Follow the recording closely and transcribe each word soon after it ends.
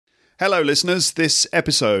Hello, listeners. This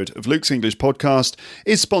episode of Luke's English Podcast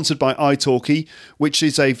is sponsored by italki, which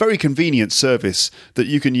is a very convenient service that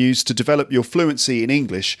you can use to develop your fluency in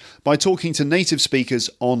English by talking to native speakers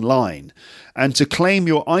online. And to claim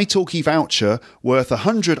your italki voucher worth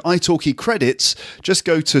 100 italki credits, just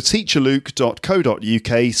go to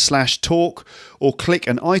teacherluke.co.uk/talk or click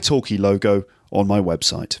an italki logo on my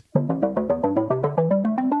website.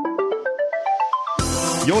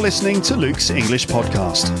 You're listening to Luke's English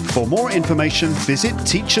Podcast. For more information, visit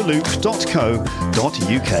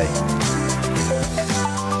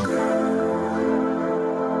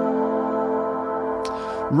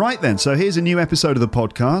teacherluke.co.uk. Right then, so here's a new episode of the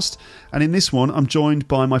podcast, and in this one I'm joined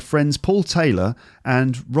by my friends Paul Taylor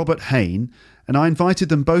and Robert Hoehn, and I invited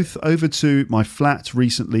them both over to my flat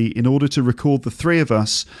recently in order to record the three of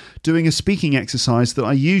us doing a speaking exercise that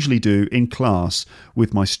I usually do in class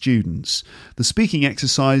with my students. The speaking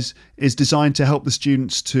exercise is designed to help the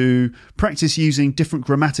students to practice using different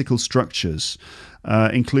grammatical structures,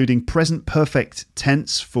 including present perfect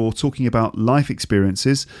tense for talking about life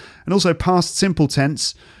experiences, and also past simple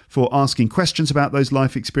tense for asking questions about those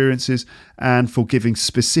life experiences and for giving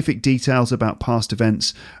specific details about past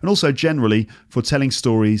events, and also generally for telling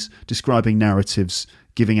stories, describing narratives,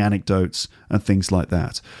 giving anecdotes and things like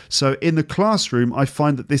that. So in the classroom, I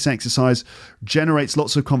find that this exercise generates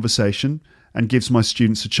lots of conversation and gives my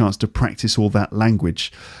students a chance to practice all that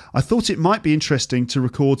language. I thought it might be interesting to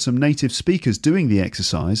record some native speakers doing the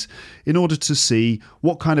exercise in order to see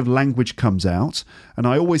what kind of language comes out. And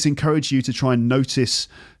I always encourage you to try and notice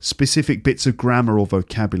specific bits of grammar or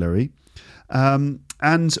vocabulary. And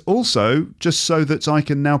also, just so that I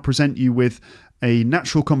can now present you with a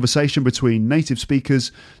natural conversation between native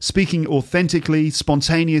speakers, speaking authentically,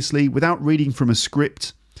 spontaneously, without reading from a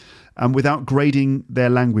script, and without grading their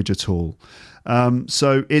language at all.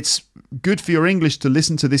 So it's good for your English to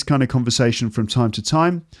listen to this kind of conversation from time to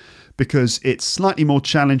time, because it's slightly more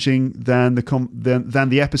challenging than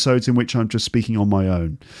the episodes in which I'm just speaking on my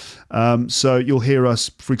own. So you'll hear us,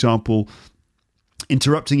 for example,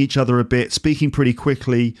 interrupting each other a bit, speaking pretty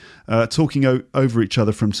quickly, talking over each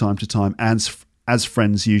other from time to time, as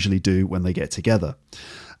friends usually do when they get together.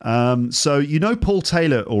 So you know Paul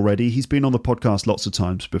Taylor already. He's been on the podcast lots of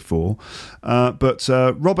times before. But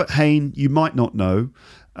Robert Hoehn, you might not know.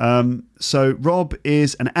 So Rob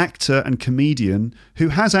is an actor and comedian who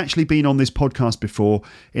has actually been on this podcast before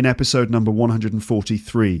in episode number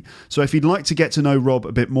 143. So if you'd like to get to know Rob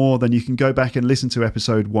a bit more, then you can go back and listen to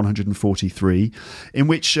episode 143, in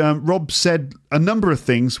which Rob said a number of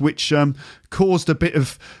things which caused a bit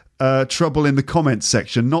of trouble in the comments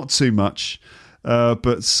section. Not too much.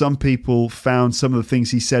 But some people found some of the things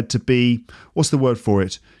he said to be, what's the word for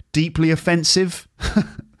it? Deeply offensive?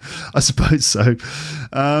 I suppose so.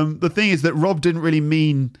 The thing is that Rob didn't really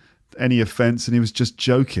mean any offence and he was just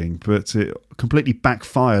joking, but it completely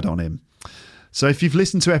backfired on him. So if you've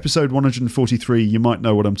listened to episode 143, you might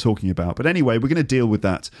know what I'm talking about. But anyway, we're going to deal with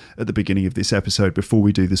that at the beginning of this episode before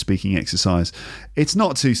we do the speaking exercise. It's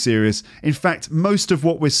not too serious. In fact, most of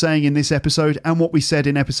what we're saying in this episode and what we said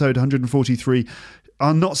in episode 143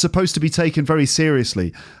 are not supposed to be taken very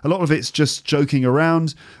seriously. A lot of it's just joking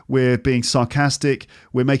around. We're being sarcastic.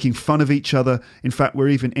 We're making fun of each other. In fact, we're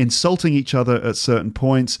even insulting each other at certain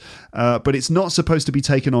points. But it's not supposed to be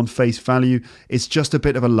taken on face value. It's just a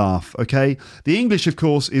bit of a laugh, okay? The English, of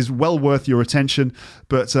course, is well worth your attention,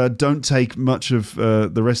 but don't take much of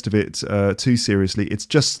the rest of it too seriously. It's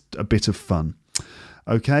just a bit of fun,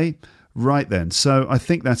 okay? Right then, so I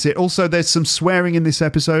think that's it. Also, there's some swearing in this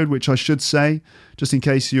episode, which I should say, just in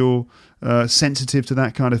case you're sensitive to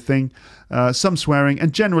that kind of thing. Some swearing,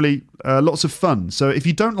 and generally lots of fun. So if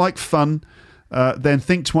you don't like fun, then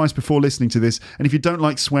think twice before listening to this. And if you don't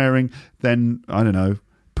like swearing, then, I don't know,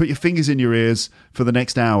 put your fingers in your ears for the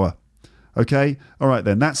next hour. Okay? All right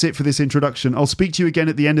then, that's it for this introduction. I'll speak to you again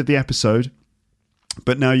at the end of the episode.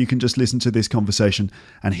 But now you can just listen to this conversation,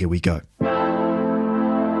 and here we go.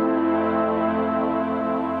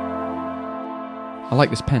 I like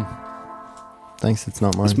this pen. Thanks, it's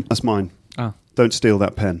not mine. That's mine. Ah. Don't steal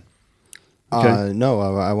that pen. Okay? No,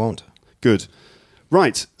 I won't. Good.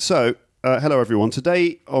 Right, so hello everyone.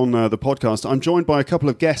 Today on the podcast, I'm joined by a couple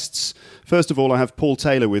of guests. First of all, I have Paul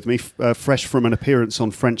Taylor with me, fresh from an appearance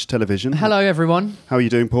on French television. Hello, everyone. How are you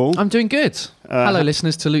doing, Paul? I'm doing good. Hello,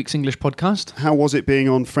 listeners to Luke's English Podcast. How was it being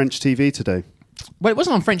on French TV today? Well, it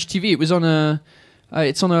wasn't on French TV. It was on a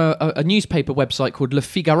It's on a newspaper website called Le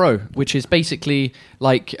Figaro, which is basically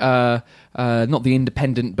like not the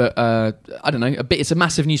Independent, but I don't know. It's a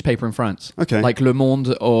massive newspaper in France. Okay. Like Le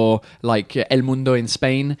Monde or like El Mundo in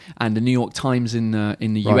Spain, and the New York Times in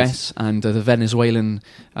the US, and the Venezuelan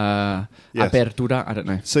Apertura. I don't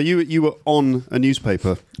know. So you were on a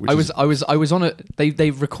newspaper. I was on it.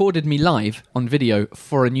 They recorded me live on video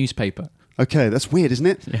for a newspaper. Okay, that's weird, isn't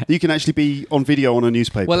it? Yeah. You can actually be on video on a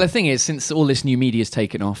newspaper. Well, the thing is, since all this new media's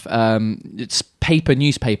taken off, it's paper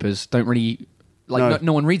newspapers don't really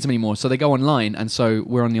no one reads them anymore, so they go online, and so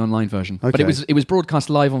we're on the online version. Okay. But it was broadcast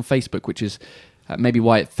live on Facebook, which is maybe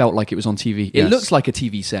why it felt like it was on TV. It looks like a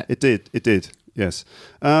TV set. It did. Yes.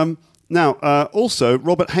 Now, also,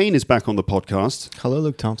 Robert Hoehn is back on the podcast. Hello,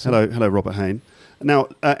 Luke Thompson. Hello, Robert Hoehn. Now,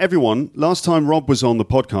 everyone, last time Rob was on the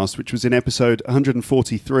podcast, which was in episode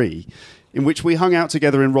 143, in which we hung out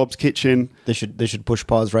together in Rob's kitchen. They should push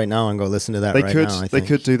pause right now and go listen to that They right could, now, I They think.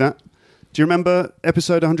 could do that. Do you remember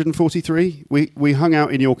episode 143? We hung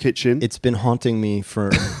out in your kitchen. It's been haunting me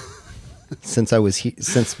for since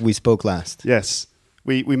we spoke last. Yes.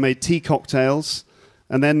 We made tea cocktails,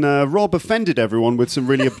 and then Rob offended everyone with some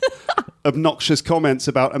really obnoxious comments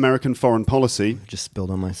about American foreign policy. Just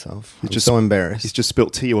spilled on myself. I'm just so embarrassed. He's just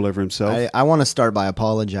spilt tea all over himself. I want to start by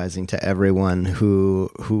apologizing to everyone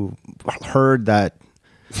who heard that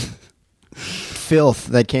filth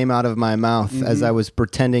that came out of my mouth as I was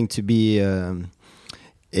pretending to be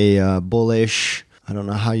a bullish. I don't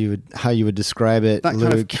know how you would describe it. That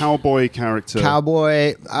kind of cowboy character.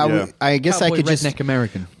 Cowboy. I guess Cowboy, I could redneck just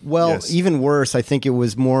American. Well, Yes. even worse, I think it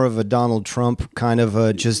was more of a Donald Trump kind of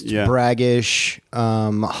a just braggish,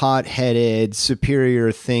 hot-headed,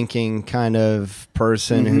 superior thinking kind of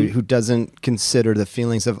person who doesn't consider the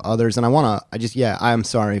feelings of others. And I'm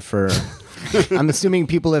sorry for. I'm assuming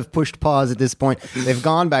people have pushed pause at this point. They've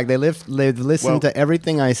gone back. They've listened to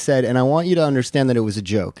everything I said, and I want you to understand that it was a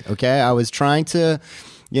joke. Okay, I was trying to,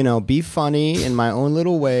 be funny in my own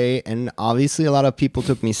little way, and obviously a lot of people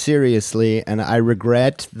took me seriously, and I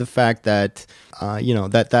regret the fact that,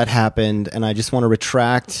 that happened, and I just want to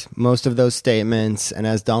retract most of those statements. And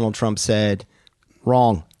as Donald Trump said,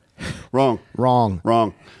 wrong.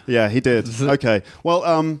 Yeah, he did. Okay.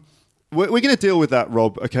 Well, we're going to deal with that,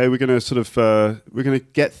 Rob. Okay, we're going to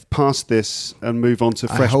get past this and move on to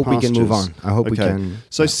fresh pastures. I hope we can move on. I hope we can.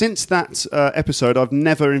 So since that episode, I've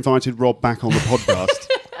never invited Rob back on the podcast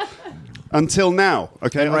until now.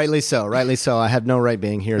 Okay, and rightly so. I had no right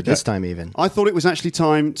being here this time even. I thought it was actually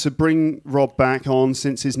time to bring Rob back on,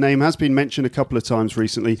 since his name has been mentioned a couple of times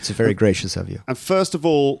recently. It's very gracious of you. And first of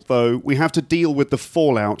all, though, we have to deal with the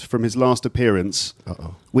fallout from his last appearance,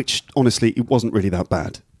 which honestly, it wasn't really that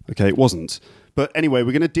bad. Okay, it wasn't. But anyway,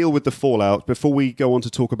 we're going to deal with the fallout before we go on to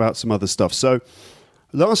talk about some other stuff. So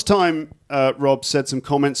last time, Rob said some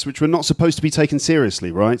comments which were not supposed to be taken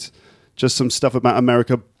seriously, right? Just some stuff about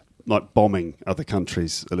America, like bombing other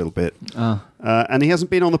countries a little bit. And he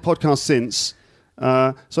hasn't been on the podcast since.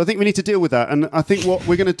 So I think we need to deal with that. And I think what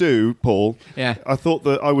we're going to do, Paul, I thought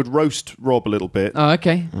that I would roast Rob a little bit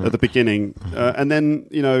Okay. at the beginning. And then,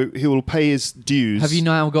 he will pay his dues. Have you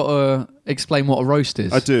now got to explain what a roast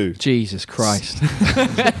is? I do. Jesus Christ.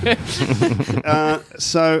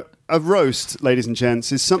 So a roast, ladies and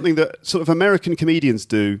gents, is something that sort of American comedians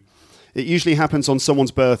do. It usually happens on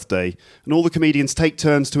someone's birthday, and all the comedians take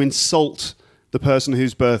turns to insult the person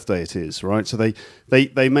whose birthday it is, right? So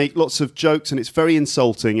they make lots of jokes, and it's very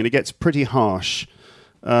insulting, and it gets pretty harsh.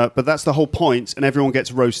 But that's the whole point, and everyone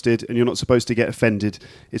gets roasted, and you're not supposed to get offended.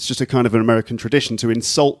 It's just a kind of an American tradition to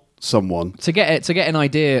insult someone. To get an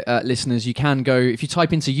idea, listeners, you can go, if you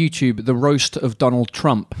type into YouTube, the roast of Donald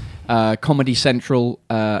Trump. Comedy Central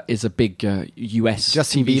is a big US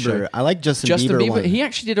Justin TV Bieber. show. I like Justin Bieber one. He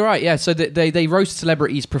actually did all right, yeah. So they roast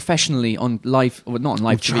celebrities professionally on live, well, not on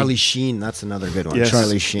live TV. Charlie Sheen, that's another good one. Yes.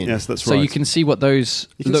 Charlie Sheen. Yes, that's right. So you can see what those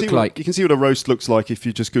look like. You can see what a roast looks like if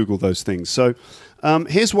you just Google those things. So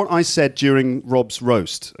here's what I said during Rob's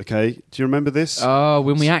roast, okay? Do you remember this? Oh,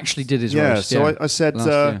 when we actually did his roast. So I said, Last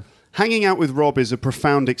year. hanging out with Rob is a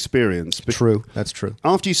profound experience. True, that's true.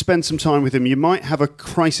 After you spend some time with him, you might have a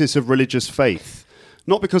crisis of religious faith.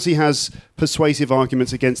 Not because he has persuasive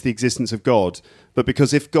arguments against the existence of God, but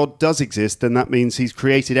because if God does exist, then that means he's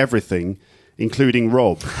created everything, including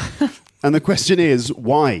Rob. And the question is,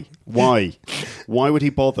 why? Why? Why would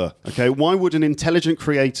he bother? Okay, why would an intelligent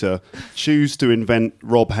creator choose to invent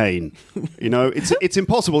Rob Hoehn? It's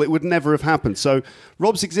impossible. It would never have happened. So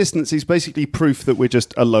Rob's existence is basically proof that we're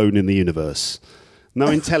just alone in the universe. No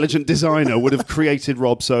intelligent designer would have created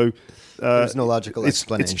Rob, so... There's no logical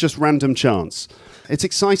explanation. It's just random chance. It's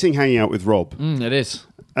exciting hanging out with Rob. It is.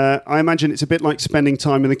 I imagine it's a bit like spending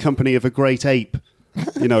time in the company of a great ape,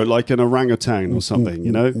 like an orangutan or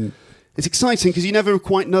something, It's exciting because you never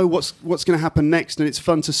quite know what's going to happen next, and it's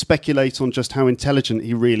fun to speculate on just how intelligent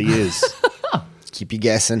he really is. Keep you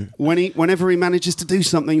guessing. Whenever he manages to do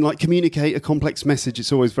something like communicate a complex message,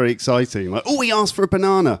 it's always very exciting. Like, oh, he asked for a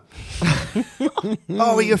banana.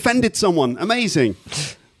 Oh, he offended someone. Amazing.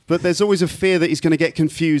 But there's always a fear that he's going to get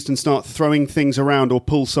confused and start throwing things around or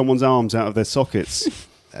pull someone's arms out of their sockets.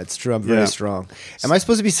 That's true. I'm very strong. Am I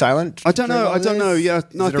supposed to be silent? I don't know. Yeah,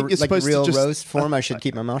 no, I think you're supposed real to just roast form. I should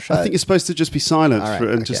keep my mouth shut. I think you're supposed to just be silent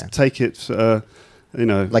and just take it.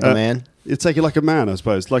 Like a man. You take it like a man, I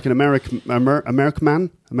suppose, like an American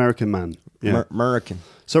man. Yeah. American.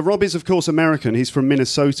 So Rob is, of course, American. He's from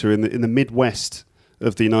Minnesota in the Midwest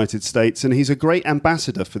of the United States, and he's a great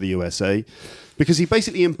ambassador for the USA because he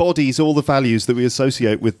basically embodies all the values that we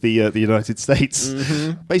associate with the United States.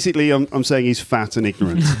 Mm-hmm. Basically, I'm saying he's fat and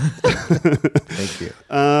ignorant. Thank you.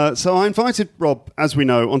 So I invited Rob, as we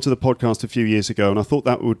know, onto the podcast a few years ago, and I thought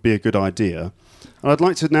that would be a good idea. And I'd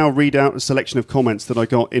like to now read out a selection of comments that I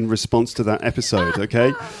got in response to that episode,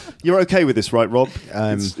 okay? You're okay with this, right, Rob?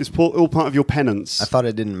 It's all part of your penance. I thought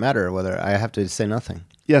it didn't matter whether I have to say nothing.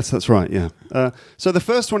 Yes, that's right, yeah. So the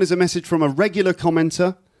first one is a message from a regular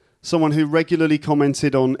commenter, someone who regularly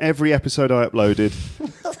commented on every episode I uploaded.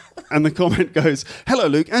 And the comment goes, "Hello,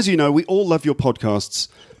 Luke. As you know, we all love your podcasts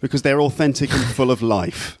because they're authentic and full of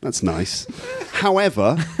life." That's nice.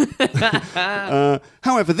 However,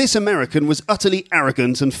 this American was utterly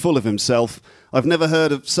arrogant and full of himself. I've never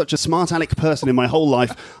heard of such a smart aleck person in my whole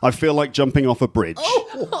life. I feel like jumping off a bridge.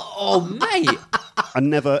 Oh, mate. I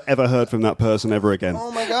never, ever heard from that person ever again.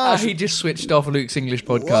 Oh, my gosh. He just switched off Luke's English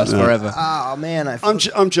podcast forever. Oh, man.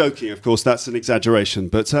 I'm joking, of course. That's an exaggeration.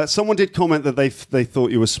 But someone did comment that they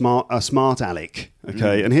thought you were a smart aleck.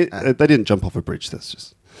 Okay, and they didn't jump off a bridge. That's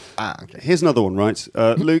just... okay. Here's another one, right?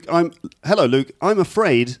 Luke, hello, Luke. I'm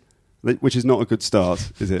afraid... Which is not a good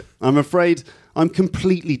start, is it? I'm afraid I'm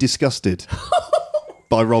completely disgusted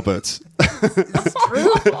by Robert. That's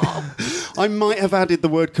true. I might have added the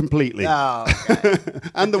word completely. Oh, okay.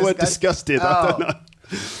 And the word disgusted. Oh. I don't know.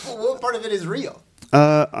 Well, what part of it is real?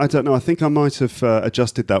 I don't know. I think I might have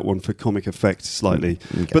adjusted that one for comic effect slightly.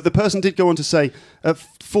 Okay. But the person did go on to say,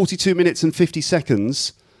 42 minutes and 50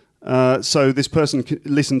 seconds... so this person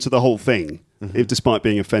listened to the whole thing, despite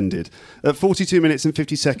being offended. At 42 minutes and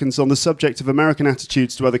 50 seconds on the subject of American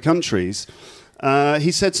attitudes to other countries,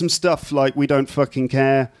 he said some stuff like, we don't fucking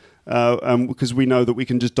care, because we know that we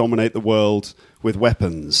can just dominate the world with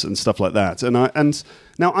weapons and stuff like that. And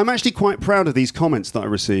now I'm actually quite proud of these comments that I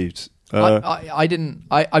received. I didn't...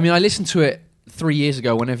 I mean, I listened to it 3 years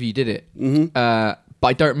ago whenever you did it, but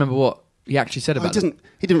I don't remember what he actually said about it.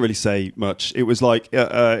 He didn't really say much. It was like,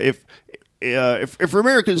 if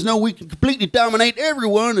Americans know we can completely dominate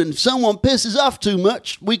everyone, and if someone pisses off too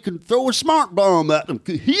much, we can throw a smart bomb at them.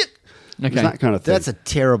 Hit. Okay. That kind of thing. That's a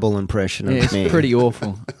terrible impression of me. It's pretty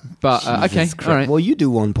awful. But okay, all right. Well, you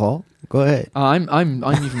do one, Paul. Go ahead. I'm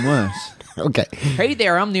even worse. Okay. Hey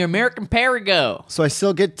there, I'm the American Perigo. So I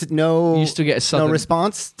still get to know. You still get a southern... no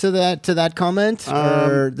response to that comment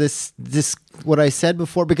or this what I said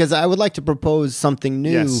before, because I would like to propose something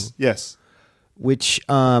new. Yes. Which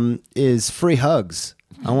is free hugs.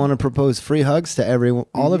 I want to propose free hugs to everyone,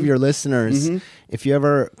 all of your listeners. If you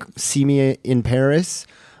ever see me in Paris,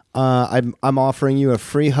 I'm offering you a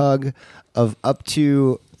free hug of up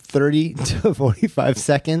to 30 to 45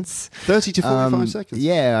 seconds. 30 to 45 seconds?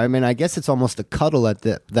 Yeah, I mean, I guess it's almost a cuddle at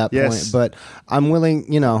that point. But I'm willing,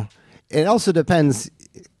 it also depends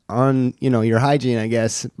on, your hygiene, I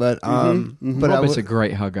guess. But, but Robert's a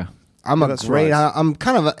great hugger. I'm a great, right. I'm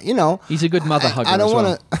kind of a, He's a good mother hugger I don't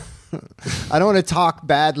want to, I don't want to talk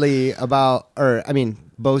badly about,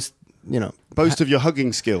 boast, boast of your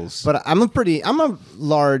hugging skills. But I'm a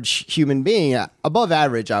large human being, above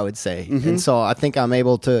average, I would say. And so I think I'm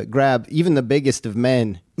able to grab even the biggest of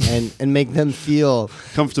men and make them feel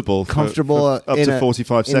comfortable for up to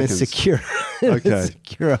 45 seconds. In a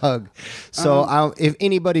secure hug. So if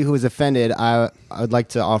anybody who is offended, I would like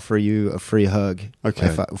to offer you a free hug.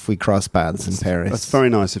 Okay. If we cross paths in Paris. That's very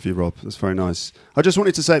nice of you, Rob. That's very nice. I just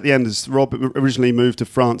wanted to say at the end, as Rob originally moved to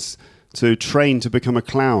France to train to become a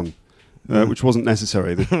clown. Which wasn't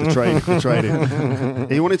necessary, the training.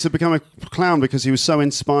 He wanted to become a clown because he was so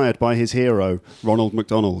inspired by his hero, Ronald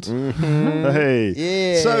McDonald. Hey.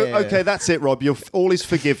 Yeah. So, okay, that's it, Rob. All is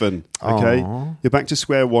forgiven. Okay? Aww. You're back to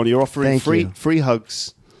square one. You're offering free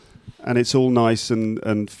hugs. and it's all nice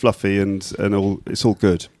and fluffy and it's all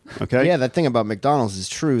good. Okay. Yeah, that thing about McDonald's is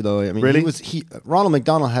true, though. I mean, really? Ronald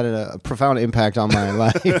McDonald had a profound impact on my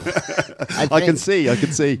life. I can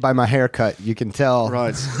see. By my haircut, you can tell.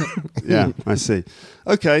 Right. Yeah, I see.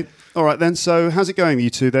 Okay. All right, then. So how's it going, you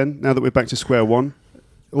two, then, now that we're back to square one?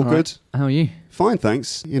 All good? Right. How are you? Fine,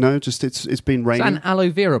 thanks. Just it's been raining. Is that an aloe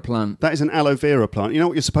vera plant? That is an aloe vera plant. You know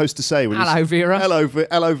what you're supposed to say when aloe vera?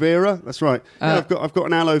 Aloe vera? That's right. Yeah, I've got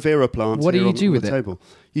an aloe vera plant. What do you do with it? Table.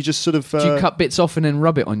 You just sort of... do you cut bits off and then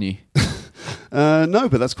rub it on you? No,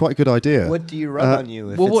 but that's quite a good idea. What do you rub on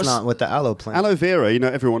you if it's not with the aloe plant? Aloe vera,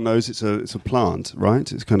 everyone knows it's a plant, right?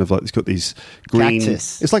 It's kind of like it's got these green...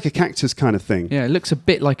 Cactus. It's like a cactus kind of thing. Yeah, it looks a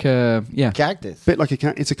bit like a... Yeah. Cactus. Bit like a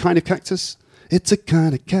cactus. It's a kind of cactus. It's a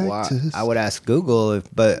kind of cactus. Well, I would ask Google,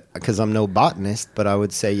 because I'm no botanist, but I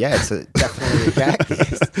would say, yeah, it's definitely a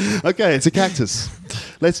cactus. Okay, it's a cactus.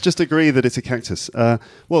 Let's just agree that it's a cactus.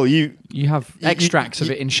 Well, you have extracts of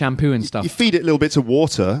it in shampoo and stuff. You feed it little bits of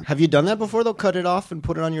water. Have you done that before, though? Cut it off and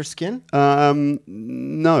put it on your skin?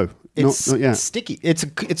 No. Not yet. Sticky.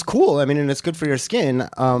 It's cool. I mean, and it's good for your skin,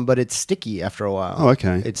 but it's sticky after a while. Oh,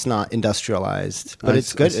 okay. It's not industrialized, but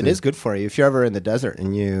it's good. It is good for you if you're ever in the desert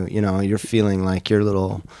and you're feeling like you're a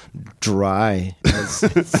little dry,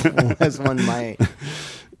 as one might.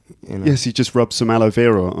 Yes, you just rub some aloe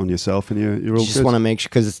vera on yourself, and you're all you just good. Want to make sure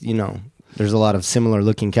because there's a lot of similar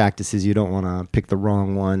looking cactuses. You don't want to pick the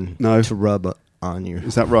wrong one to rub on you.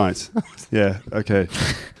 Is that right? Yeah. Okay.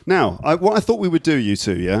 Now, what I thought we would do, you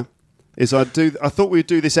two, is I thought we'd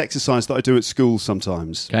do this exercise that I do at school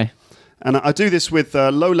sometimes. Okay. And I do this with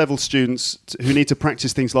low-level students who need to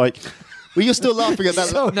practice things like... Well, you're still laughing at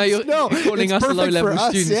that. You're calling us low-level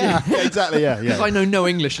students. Yeah, exactly, yeah. Because I know no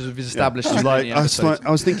English as we've established. I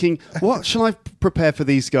was thinking, what shall I prepare for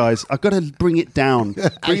these guys? I've got to bring it down,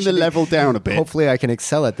 bring the level down a bit. Hopefully I can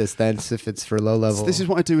excel at this then, if it's for low-level. So this is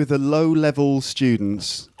what I do with the low-level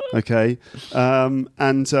students. Okay,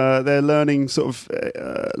 and they're learning sort of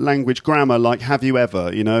language grammar like have you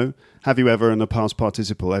ever, have you ever in the past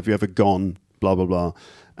participle, have you ever gone, blah blah blah,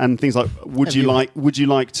 and things like would you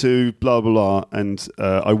like to, blah blah blah, and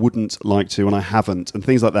I wouldn't like to, and I haven't, and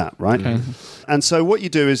things like that, right? Okay. And so what you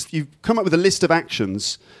do is you come up with a list of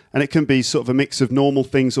actions, and it can be sort of a mix of normal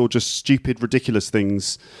things or just stupid, ridiculous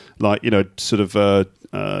things, like sort of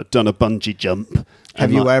done a bungee jump.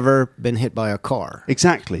 Have you ever been hit by a car?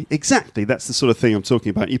 Exactly. That's the sort of thing I'm talking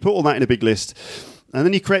about. You put all that in a big list, and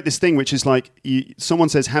then you create this thing which is like, someone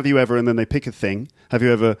says, have you ever, and then they pick a thing. Have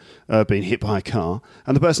you ever been hit by a car?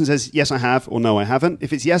 And the person says, yes, I have, or no, I haven't.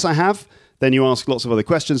 If it's yes, I have, then you ask lots of other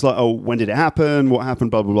questions like, oh, when did it happen? What happened?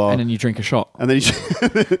 Blah, blah, blah. And then you drink a shot. And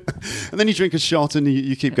then you drink a shot and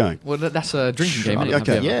you keep going. Well, that's a drinking game, isn't it?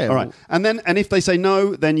 Okay, yeah. All right. And if they say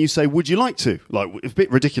no, then you say, would you like to? Like, it's a bit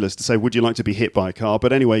ridiculous to say, would you like to be hit by a car?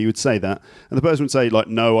 But anyway, you would say that. And the person would say, like,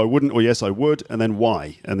 no, I wouldn't, or yes, I would. And then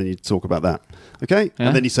why? And then you talk about that. Okay? Yeah.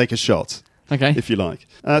 And then you take a shot. Okay. If you like.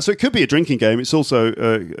 So it could be a drinking game. It's also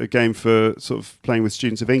a game for sort of playing with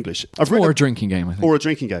students of English. Or a drinking game, I think. Or a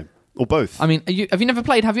drinking game. Or both. I mean, have you never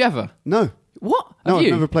played Have You Ever? No. What? No, I've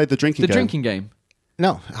never played the drinking game. The drinking game?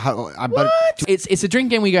 No. What? It's a drinking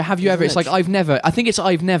game where you go, have you ever? It's like, I've never. I think it's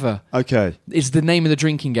I've never. Okay. It's the name of the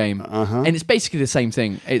drinking game. Uh-huh. And it's basically the same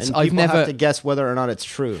thing. It's and I've never. Have to guess whether or not it's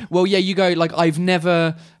true. Well, yeah, you go, like, I've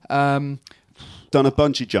never... done a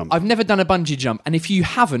bungee jump. I've never done a bungee jump. And if you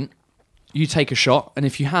haven't, you take a shot, and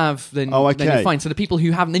if you have, then you're fine. So the people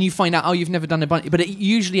who haven't, then you find out, you've never done a bungee, but it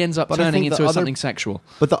usually ends up turning into something sexual.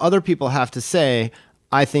 But the other people have to say,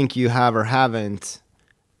 I think you have or haven't.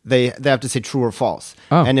 They have to say true or false.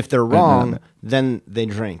 Oh, and if they're wrong, then they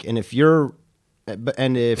drink. And if you're...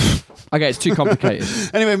 okay, it's too complicated.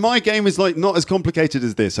 Anyway, my game is like not as complicated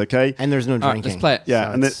as this, okay? And there's no drinking. Let's play it.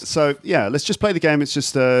 Yeah, let's just play the game. It's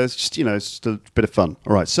just it's just a bit of fun.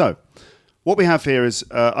 All right, so... What we have here is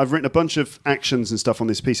I've written a bunch of actions and stuff on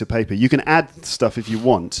this piece of paper. You can add stuff if you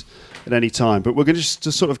want at any time, but we're going to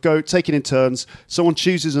just sort of go take it in turns. Someone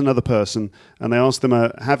chooses another person, and they ask them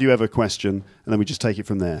a have you ever question, and then we just take it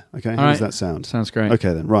from there. Okay, how does that sound? Sounds great.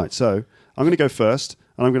 Okay then, right. So I'm going to go first,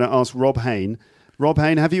 and I'm going to ask Rob Hoehn. Rob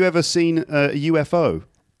Hoehn, have you ever seen a UFO?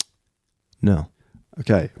 No.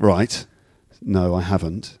 Okay, right. No, I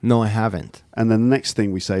haven't. No, I haven't. And then the next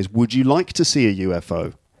thing we say is, would you like to see a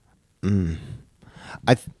UFO?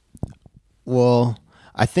 I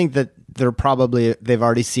think that they've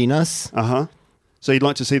already seen us. Uh-huh. So you'd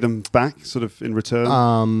like to see them back, sort of in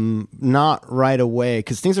return? Not right away,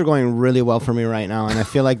 because things are going really well for me right now, and I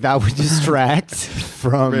feel like that would distract.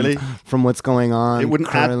 from what's going on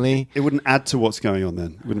currently. It wouldn't add to what's going on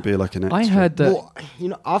then. It wouldn't be like an extra. I heard that. Well,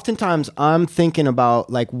 oftentimes I'm thinking about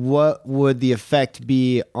like what would the effect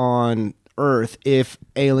be on Earth if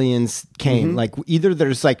aliens came. Mm-hmm. Like either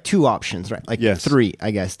there's like two options, right? Like three, I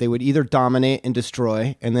guess. They would either dominate and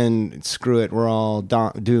destroy, and then screw it, we're all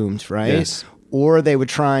doomed, right? Yes. Or they would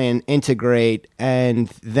try and integrate, and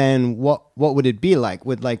then what would it be like?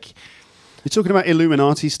 Would like You're talking about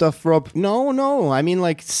Illuminati stuff, Rob? No. I mean,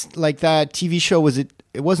 like that TV show was it?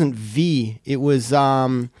 It wasn't V. It was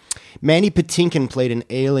Mandy Patinkin played an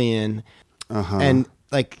alien, and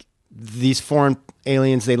like these foreign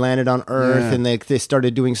aliens, they landed on Earth and they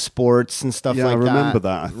started doing sports and stuff like that. Yeah, I remember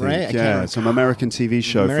that. I think. Right? Yeah, some American TV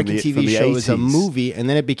show. American from TV the show 80s. was a movie, and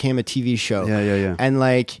then it became a TV show. Yeah. And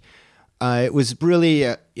like, it was really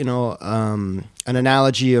an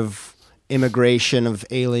analogy of immigration of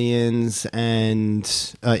aliens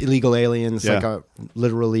and illegal aliens, like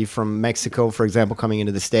literally from Mexico, for example, coming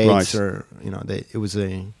into the States, or it was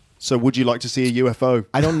a. So, would you like to see a UFO?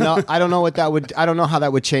 I don't know. I don't know what that would. I don't know how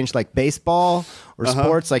that would change, like baseball or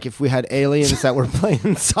sports. Like if we had aliens that were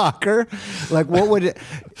playing soccer, like what would it?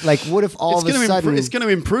 Like what if all of a sudden it's going to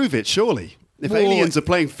improve it? Surely, if aliens are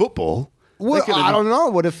playing football. I don't know.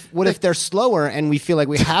 What if they're slower and we feel like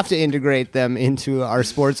we have to integrate them into our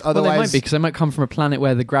sports? Otherwise, well, they might be because they might come from a planet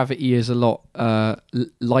where the gravity is a lot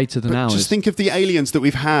lighter than ours. Just think of the aliens that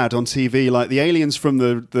we've had on TV, like the aliens from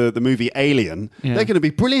the movie Alien. Yeah. They're going to be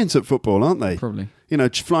brilliant at football, aren't they? Probably.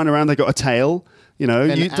 Flying around, they got a tail.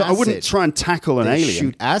 I wouldn't try and tackle an alien.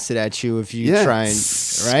 Shoot acid at you if you try and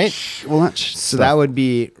right. Well, that would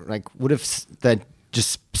be like. What if that?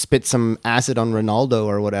 Just spit some acid on Ronaldo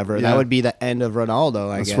or whatever. Yeah. That would be the end of Ronaldo,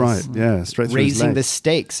 I guess. That's right. Yeah, straight through his raising leg. the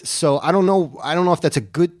stakes. So I don't know if that's a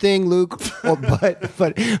good thing, Luke,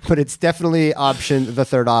 but it's definitely the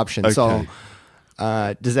third option. Okay. So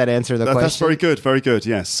does that answer the question? That's very good. Very good.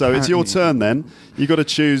 Yes. So it's your turn then. You got to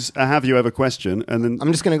choose a have you ever question, and then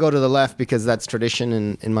I'm just going to go to the left because that's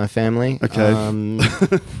tradition in my family. Okay.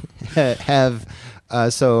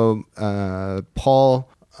 Paul.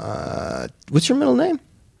 What's your middle name?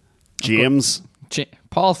 James.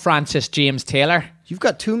 Paul Francis James Taylor. You've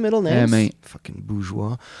got two middle names? Yeah, mate. Fucking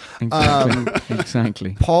bourgeois. Exactly.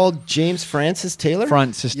 Exactly. Paul James Francis Taylor?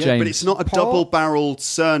 Francis James. But it's not a double-barreled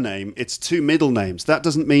surname. It's two middle names. That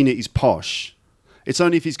doesn't mean he's posh. It's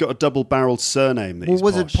only if he's got a double-barreled surname that he's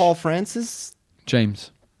was posh. it Paul Francis? James.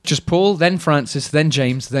 Just Paul, then Francis, then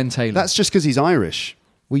James, then Taylor. That's just because he's Irish.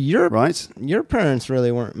 Well, right? Your parents really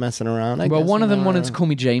weren't messing around. I guess. One of them wanted to call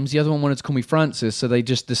me James, the other one wanted to call me Francis, so they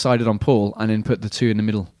just decided on Paul and then put the two in the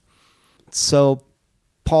middle. So,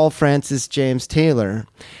 Paul Francis James Taylor,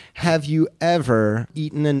 have you ever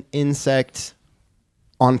eaten an insect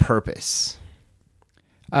on purpose?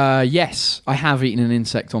 Yes, I have eaten an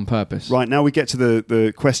insect on purpose. Right, now we get to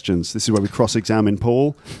the questions. This is where we cross-examine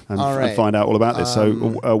Paul and find out all about this. So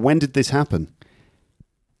when did this happen?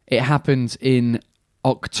 It happened in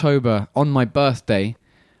October, on my birthday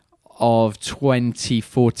of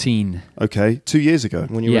 2014. Okay, 2 years ago.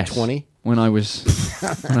 When you were 20? When I was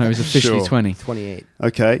officially 20. 28.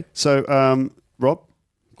 Okay, so Rob,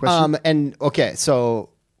 question? So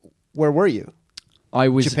where were you? I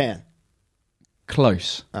was... Japan.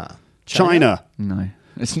 Close. China. No.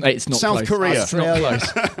 It's not South close. Korea. It's not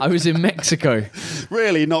close. I was in Mexico.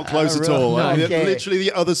 Really not close at all. No, okay. Literally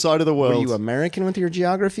the other side of the world. Were you American with your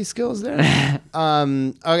geography skills there?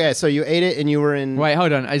 Okay, so you ate it and you were in... Wait,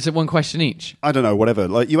 hold on. Is it one question each? I don't know, whatever.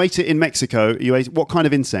 Like you ate it in Mexico. What kind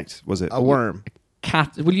of insect was it? A worm.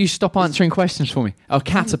 Cat. Will you stop answering questions for me? Oh,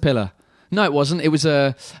 caterpillar. No, it wasn't. It was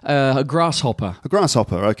a grasshopper. A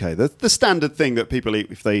grasshopper, okay. The standard thing that people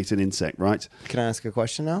eat if they eat an insect, right? Can I ask a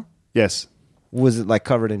question now? Yes. Was it like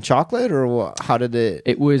covered in chocolate or what? How did it...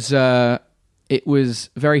 It was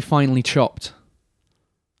very finely chopped.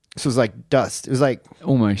 So it was like dust. It was like...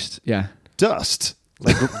 Almost, yeah. Dust?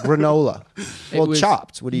 Like granola.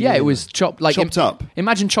 Chopped. What do you mean? It was chopped. Like chopped up.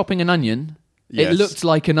 Imagine chopping an onion. Yes. It looked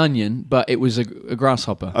like an onion, but it was a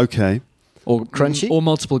grasshopper. Okay. Or crunchy? Or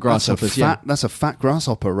multiple grasshoppers, That's a fat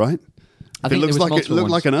grasshopper, right? I think it looked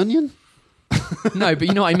like an onion? No, but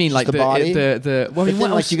you know what I mean, like the body. Well, I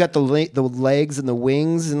mean, like you got the legs and the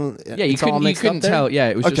wings, and yeah, you couldn't tell. Yeah,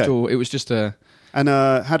 it was just a. And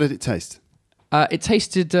how did it taste? It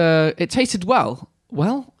tasted well.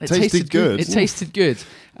 Well, it tasted good. It tasted good.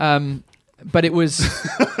 But it was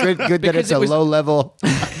good that it's a low-level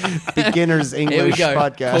beginner's English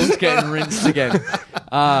podcast. Paul's getting rinsed again.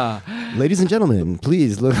 Ladies and gentlemen,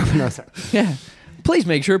 please look. No, sorry. Yeah. Please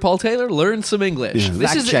make sure Paul Taylor learns some English. Yeah.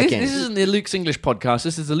 This Fact-checking. isn't the Luke's English podcast.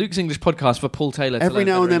 This is the Luke's English podcast for Paul Taylor. To Every learn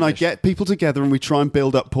now and better then I English. get people together and we try and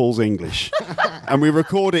build up Paul's English. And we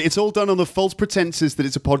record it. It's all done on the false pretenses that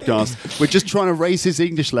it's a podcast. We're just trying to raise his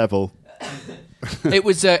English level. It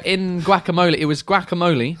was in guacamole. It was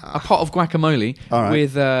guacamole, a pot of guacamole All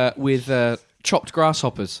right. with chopped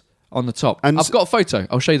grasshoppers on the top. And I've got a photo.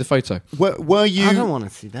 I'll show you the photo. Were you... I don't want to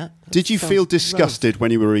see that. Did you feel disgusted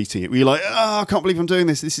when you were eating it? Were you like, I can't believe I'm doing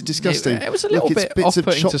this. This is disgusting. It was a Look, little it's bit bits of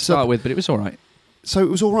off-putting to chopped start up- with, but it was all right. So it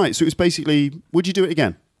was all right. So it was basically, would you do it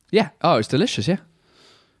again? Yeah. Oh, it's delicious, yeah.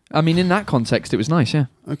 I mean, in that context, it was nice, yeah.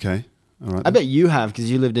 Okay. All right. I bet you have because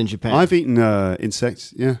you lived in Japan. I've eaten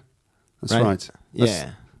insects. Yeah, that's right.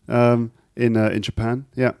 Yeah. In Japan.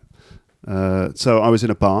 Yeah. So I was in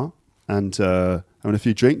a bar and having a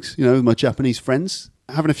few drinks, with my Japanese friends,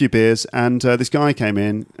 having a few beers, and this guy came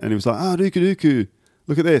in and he was like, Duku,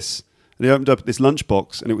 look at this. And he opened up this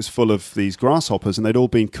lunchbox and it was full of these grasshoppers and they'd all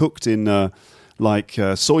been cooked in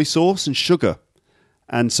soy sauce and sugar.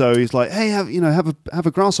 And so he's like, hey, have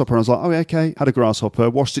a grasshopper. And I was like, oh, okay. Had a grasshopper,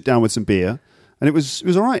 washed it down with some beer, and it was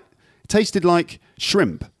all right. It tasted like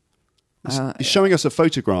shrimp. He's showing us a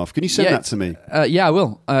photograph. Can you send that to me? Yeah, I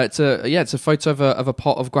will. It's a photo of a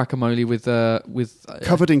pot of guacamole with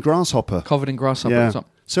Covered in grasshopper. covered in grasshopper. Yeah. on top.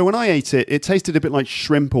 So when I ate it, it tasted a bit like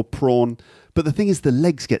shrimp or prawn. But the thing is, the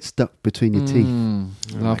legs get stuck between your teeth,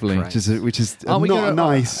 Lovely. which is Aren't we not gonna-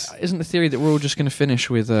 nice. Isn't the theory that we're all just going to finish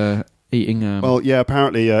with eating? Well, yeah,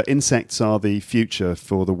 apparently insects are the future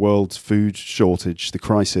for the world's food shortage, the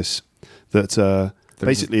crisis that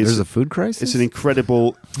basically there's a food crisis. It's an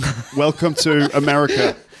incredible welcome to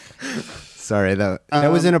America. Sorry, that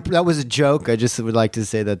was a joke. I just would like to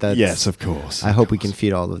say that's Yes, of course. I hope we can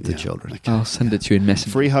feed all of the children. I'll send it to you in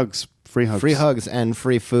Messenger. Free hugs. Free hugs and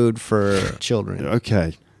free food for children.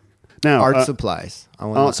 Okay. Now, Art supplies.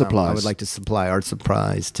 Art supplies. I would like to supply art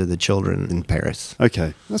supplies to the children in Paris.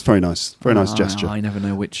 Okay, that's very nice. Very nice gesture. I never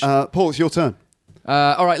know which. Paul, it's your turn.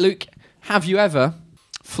 All right, Luke. Have you ever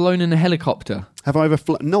flown in a helicopter? Have I ever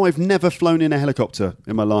No, I've never flown in a helicopter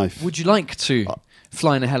in my life. Would you like to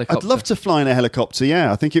fly in a helicopter? I'd love to fly in a helicopter,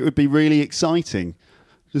 yeah. I think it would be really exciting,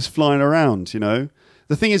 just flying around,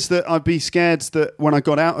 The thing is that I'd be scared that when I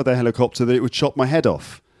got out of the helicopter that it would chop my head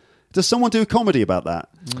off. Does someone do a comedy about that?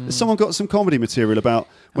 Has someone got some comedy material about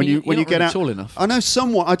when you not get really out? tall enough. I know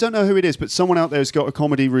someone. I don't know who it is, but someone out there has got a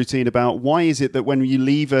comedy routine about why is it that when you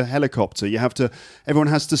leave a helicopter, everyone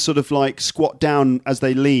has to sort of like squat down as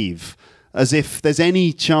they leave, as if there's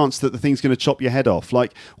any chance that the thing's going to chop your head off.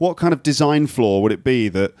 Like, what kind of design flaw would it be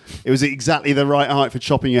that it was exactly the right height for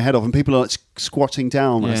chopping your head off, and people are like squatting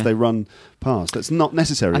down as they run past? That's not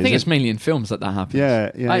necessary. I think is it's mainly in films that happens. Yeah.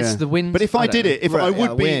 It's the wind. But if I did don't it,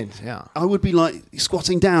 know. I would be like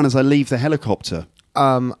squatting down as I leave the helicopter.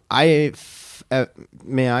 May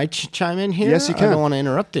I chime in here? Yes, you can. I don't want to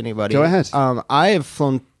interrupt anybody. Go ahead. I have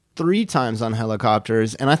flown 3 times on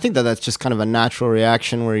helicopters, and I think that's just kind of a natural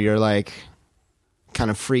reaction where you're like kind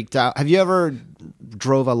of freaked out. Have you ever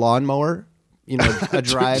drove a lawnmower? A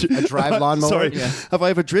drive lawnmower. Sorry, have I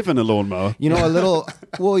ever driven a lawnmower? A little.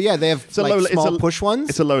 Well, yeah, they have small push ones.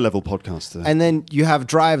 It's a low-level podcast. And then you have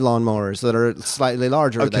drive lawnmowers that are slightly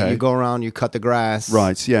larger. Okay. That you go around, you cut the grass.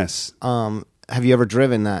 Right. Yes. Have you ever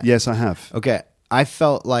driven that? Yes, I have. Okay. I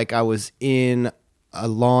felt like I was in a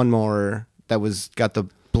lawnmower that got the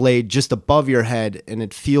blade just above your head, and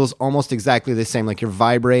it feels almost exactly the same. Like you're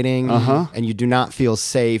vibrating, and you do not feel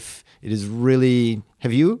safe. It is really.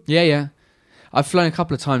 Have you? Yeah. I've flown a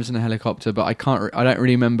couple of times in a helicopter, but I don't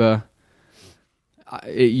really remember. I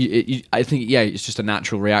think it's just a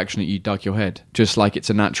natural reaction that you duck your head, just like it's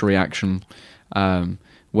a natural reaction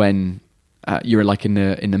when you're like in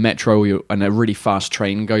the metro and a really fast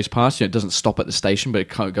train goes past. It doesn't stop at the station, but it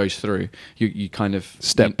kind of goes through. You kind of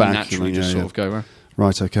step back, naturally, just sort of go around.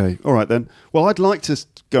 Right. Okay. All right then. Well, I'd like to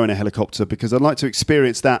go in a helicopter because I'd like to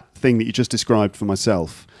experience that thing that you just described for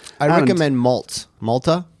myself. I recommend Malta.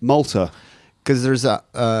 Because there's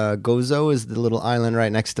Gozo is the little island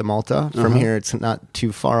right next to Malta. From here, it's not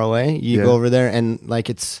too far away. You go over there, and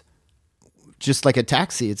it's just like a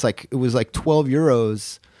taxi. It was like 12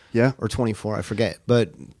 euros, or 24, I forget.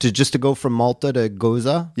 But to go from Malta to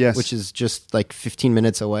Gozo, which is just like 15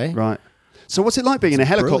 minutes away. Right. So what's it like being in a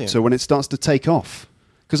helicopter when it starts to take off?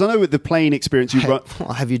 Because I know with the plane experience,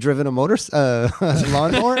 have you driven a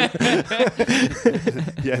lawnmower?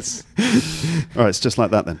 Yes. All right, it's just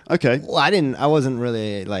like that then. Okay. Well, I wasn't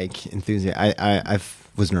really like enthusiastic. I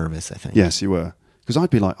was nervous, I think. Yes, you were. Because I'd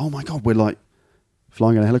be like, oh my God, we're like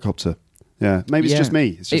flying in a helicopter. Yeah. Maybe it's just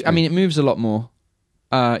me. I mean, it moves a lot more.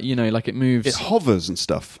 Like it moves. It hovers and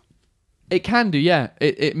stuff. It can do, yeah.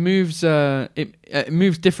 It moves. It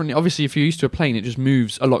moves differently. Obviously, if you're used to a plane, it just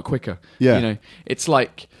moves a lot quicker. Yeah. You know, it's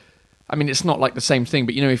like, I mean, it's not like the same thing,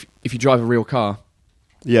 but you know, if you drive a real car,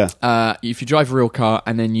 if you drive a real car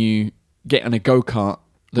and then you get on a go-kart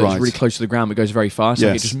that's really close to the ground but goes very fast,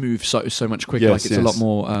 like it just moves so much quicker. Like it's a lot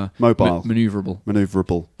more mobile,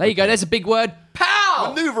 maneuverable. There you go. There's a big word.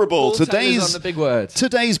 Pow! Maneuverable. Today's big word.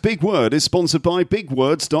 Today's big word is sponsored by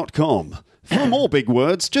BigWords.com. For more big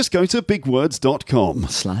words, just go to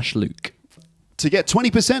BigWords.com/Luke. To get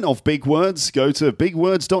 20% off big words, go to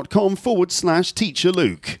BigWords.com/Teacher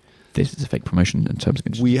Luke. This is a fake promotion in terms of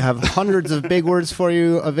conditions. We have hundreds of big words for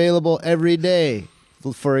you available every day.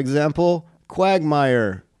 For example,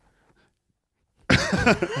 quagmire.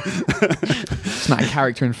 It's not a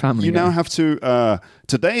character in Family You Guy. now have to...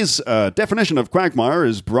 today's definition of quagmire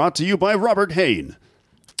is brought to you by Robert Hoehn.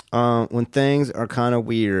 When things are kind of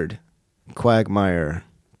weird. Quagmire.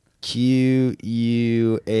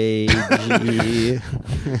 QUAGMIR.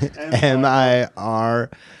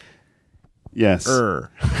 Yes.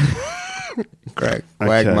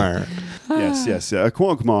 Quagmire. Yes. A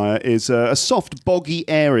quagmire is a soft, boggy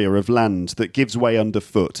area of land that gives way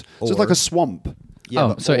underfoot. So it's like a swamp.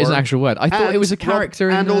 Yeah, so it's an actual word. I thought it was a character.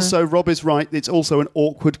 Also, Rob is right. It's also an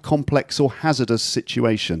awkward, complex, or hazardous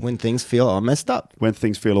situation. When things feel all messed up. When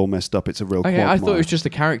things feel all messed up, it's a real Okay, quagmire. I thought it was just a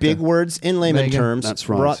character. Big words in layman terms. That's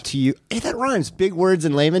right. Brought to you. Hey, that rhymes. Big words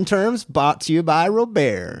in layman terms. Brought to you by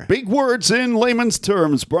Robert. Big words in layman's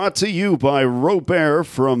terms. Brought to you by Robert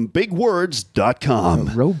from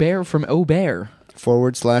BigWords.com. Robert from Aubert.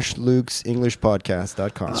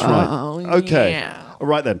 /LukesEnglishPodcast.com. That's right. Okay. Yeah. All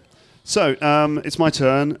right then. So, it's my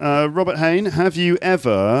turn. Robert Hoehn, have you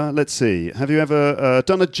ever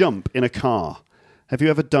done a jump in a car? Have you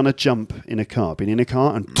ever done a jump in a car? Been in a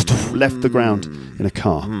car and left the ground in a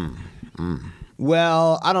car?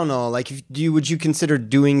 Well, I don't know. Like, would you consider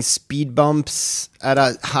doing speed bumps at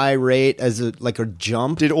a high rate as a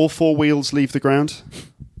jump? Did all four wheels leave the ground?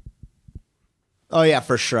 Oh, yeah,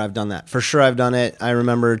 for sure I've done that. For sure I've done it. I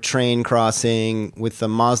remember train crossing with the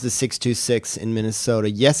Mazda 626 in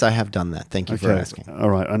Minnesota. Yes, I have done that. Thank you for asking. All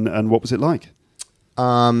right. And what was it like?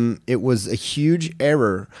 It was a huge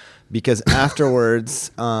error because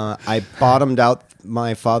afterwards I bottomed out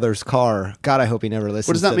my father's car. God, I hope he never listens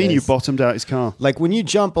to this. What does that mean, you bottomed out his car? Like when you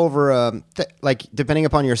jump over, depending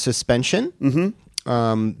upon your suspension,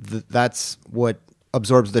 that's what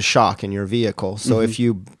absorbs the shock in your vehicle. So if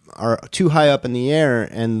you are too high up in the air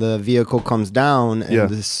and the vehicle comes down and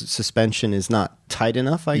the suspension is not tight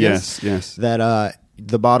enough, I guess, that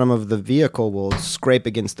the bottom of the vehicle will scrape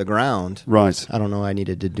against the ground. Right. I don't know. I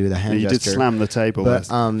needed to do the hand gesture. You did slam the table. But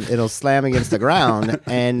it'll slam against the ground.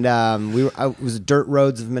 And it was dirt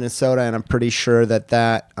roads of Minnesota, and I'm pretty sure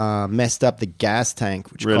that messed up the gas tank,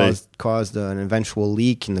 which caused an eventual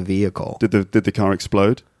leak in the vehicle. Did the car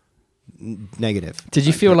explode? Negative. Did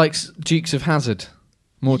you feel like Dukes of Hazzard?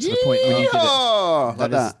 More to the point when you did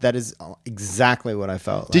it. That is exactly what I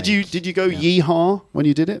felt. Did you go yeehaw when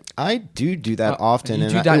you did it? I do that often. You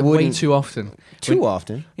and do that way too often. Too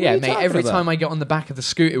often? Yeah, mate. Every time I get on the back of the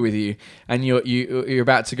scooter with you and you're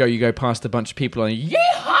about to go, you go past a bunch of people and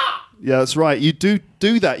yeehaw. Yeah, that's right. You do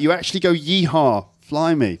that. You actually go yeehaw.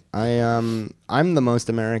 Fly me. I'm the most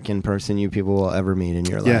American person you people will ever meet in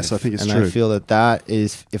your life. Yes, I think it's true. And I feel that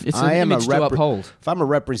is It's an image to uphold. If I'm a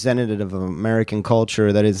representative of American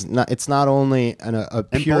culture, that is not. It's not only a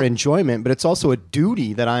pure enjoyment, but it's also a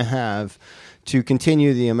duty that I have to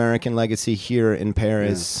continue the American legacy here in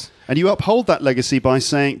Paris. Yeah. And you uphold that legacy by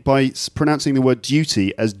pronouncing the word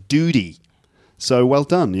duty as duty. So well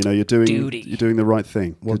done. You know, you're doing the right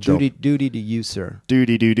thing. Well, Good duty to you, sir.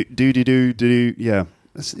 Duty. Yeah.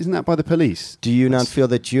 Isn't that by the police? Do you not feel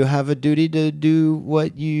that you have a duty to do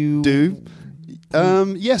what you do?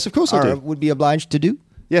 Yes, of course I do. Would be obliged to do?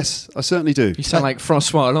 Yes, I certainly do. You sound like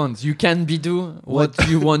François Hollande. You can do what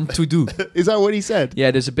you want to do. Is that what he said? Yeah,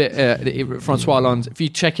 there's a bit François Hollande. If you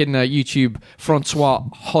check in YouTube,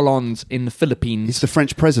 François Hollande in the Philippines. He's the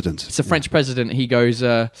French president. It's the French president. He goes,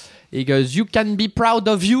 you can be proud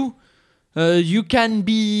of you. You can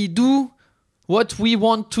do what we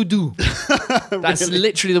want to do. That's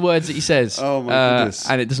literally the words that he says. Oh my goodness.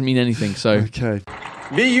 And it doesn't mean anything. So okay.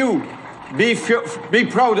 Be you. Be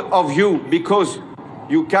proud of you because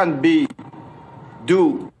you can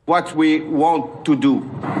do what we want to do.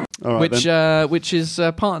 All right, which is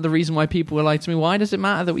part of the reason why people were like to me, why does it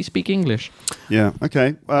matter that we speak English? Yeah,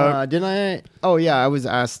 okay. Didn't I? Oh, yeah, I was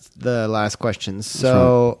asked the last question.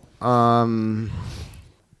 So, I'm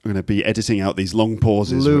going to be editing out these long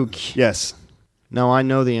pauses. Luke. Yes. No, I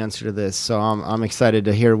know the answer to this, so I'm excited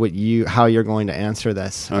to hear how you're going to answer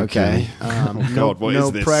this. Okay. God, what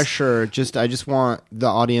is this? No pressure. I just want the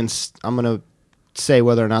audience. I'm going to say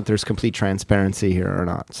whether or not there's complete transparency here or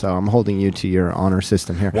not. So I'm holding you to your honor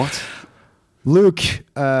system here. What? Luke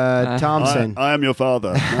Thompson. I am your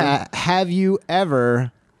father. Have you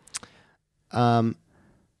ever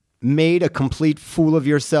made a complete fool of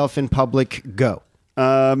yourself in public? Go.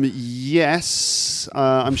 Yes.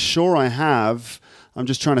 I'm sure I have. I'm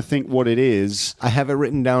just trying to think what it is. I have it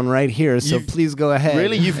written down right here, so please go ahead.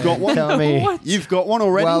 Really? You've got one? Tell me. You've got one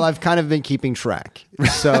already? Well, I've kind of been keeping track.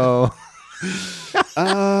 So...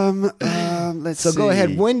 let's see. Go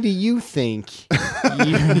ahead. When do you think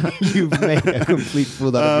you've made a complete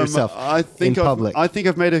fool out of yourself in public? I think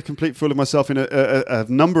I've made a complete fool of myself in a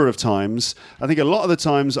number of times. I think a lot of the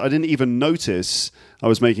times I didn't even notice I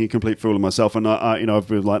was making a complete fool of myself, and I've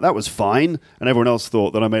been like, that was fine, and everyone else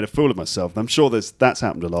thought that I made a fool of myself. I'm sure that's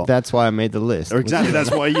happened a lot. That's why I made the list. Or exactly. That's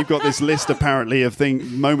why you've got this list apparently of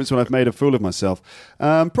moments when I've made a fool of myself.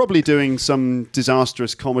 Probably doing some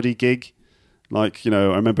disastrous comedy gig. Like, I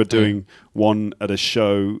remember doing one at a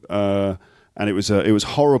show, and it was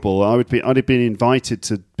horrible. I'd have been invited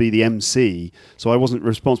to be the MC, so I wasn't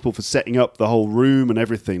responsible for setting up the whole room and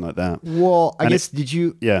everything like that. Well, did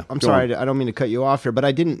you? Yeah. I'm sorry, I don't mean to cut you off here, but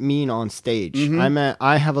I didn't mean on stage. I meant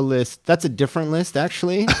I have a list. That's a different list,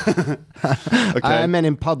 actually. Okay. I meant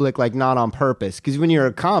in public, like not on purpose, because when you're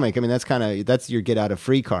a comic, that's your get out of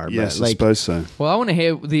free card. Yes, but, I suppose so. Well, I want to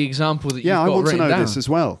hear the example that you've got I want to know down. this as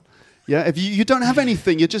well. Yeah, if you don't have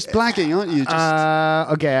anything, you're just blagging, aren't you?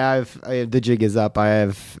 Okay, the jig is up. I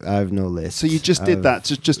have no list. So you just did that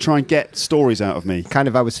to just try and get stories out of me. Kind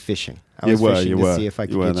of, I was fishing. I was fishing to see if I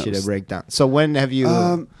could get you to break down. So when have you?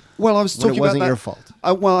 Well, I was talking about that. It wasn't your fault.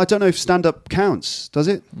 Well, I don't know if stand-up counts. Does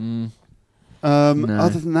it? No.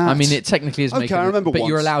 Other than that, I mean, it technically is. Okay, I remember but once.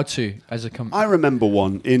 you're allowed to as a company. I remember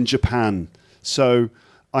one in Japan. So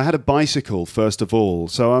I had a bicycle, first of all.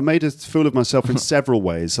 So I made a fool of myself in several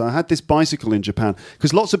ways. I had this bicycle in Japan,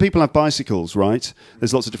 because lots of people have bicycles, right?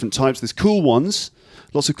 There's lots of different types. There's cool ones,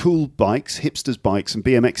 lots of cool bikes, hipsters' bikes, and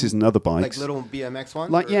BMXs and other bikes. Like little BMX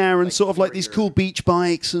ones? And sort of like these cool beach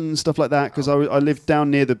bikes and stuff like that, because I lived down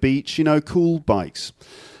near the beach, cool bikes.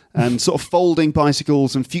 And sort of folding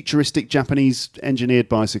bicycles and futuristic Japanese engineered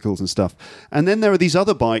bicycles and stuff. And then there are these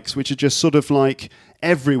other bikes which are just sort of like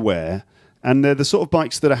everywhere. And they're the sort of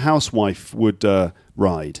bikes that a housewife would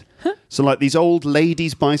ride. So like these old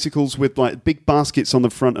ladies' bicycles with like big baskets on the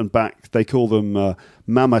front and back. They call them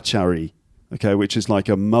mamachari, okay, which is like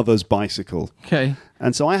a mother's bicycle. Okay.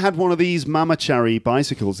 And so I had one of these mamachari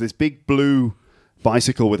bicycles, this big blue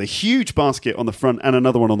bicycle with a huge basket on the front and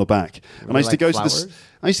another one on the back. And I used to go to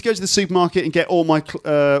the supermarket and get all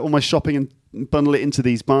my shopping and bundle it into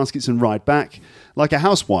these baskets and ride back like a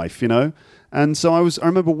housewife, And so I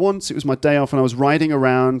remember once it was my day off and I was riding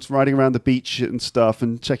around the beach and stuff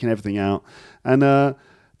and checking everything out. And there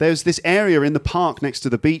was this area in the park next to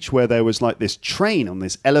the beach where there was like this train on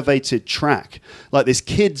this elevated track, like this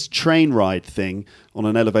kids train ride thing on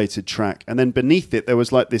an elevated track. And then beneath it, there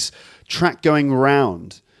was like this track going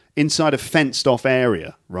around inside a fenced off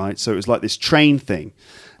area, right? So it was like this train thing.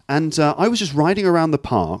 And I was just riding around the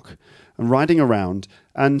park and riding around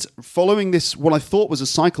and following this, what I thought was a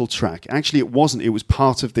cycle track. Actually, it wasn't. It was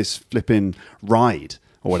part of this flipping ride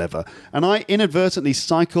or whatever. And I inadvertently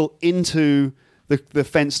cycle into the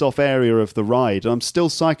fenced-off area of the ride. I'm still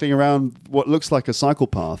cycling around what looks like a cycle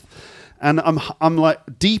path. And I'm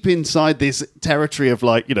like deep inside this territory of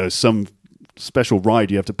like, some special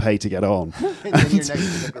ride you have to pay to get on. And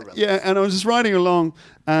I was just riding along.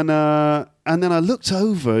 And then I looked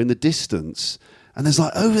over in the distance. And there's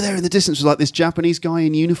like, over there in the distance was like this Japanese guy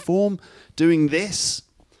in uniform doing this,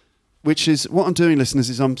 which is what I'm doing, listeners,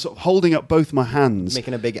 is I'm sort of holding up both my hands.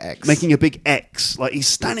 Making a big X. Like he's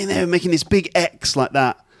standing there making this big X like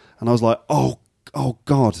that. And I was like, oh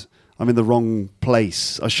God, I'm in the wrong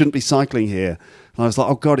place. I shouldn't be cycling here. And I was like,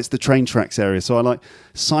 oh God, it's the train tracks area. So I like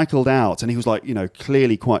cycled out and he was like,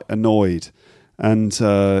 clearly quite annoyed. And,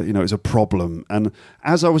 it was a problem. And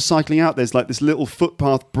as I was cycling out, there's like this little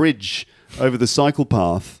footpath bridge over the cycle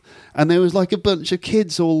path, and there was like a bunch of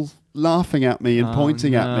kids all laughing at me and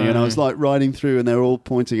pointing at me, and I was like riding through and they're all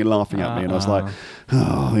pointing and laughing at me, and I was like,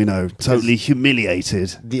 totally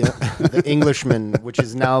humiliated. The Englishman, which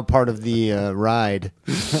is now part of the ride.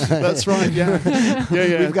 That's right, yeah.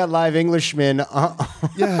 We've got live Englishmen.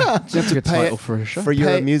 That's a good title for a show. For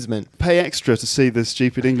your amusement. Pay extra to see the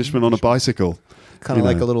stupid Englishman on a bicycle. Kind of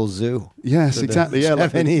like a little zoo. Yes, exactly. Yeah,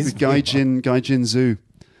 like the Japanese Gaijin Zoo.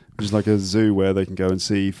 which is like a zoo where they can go and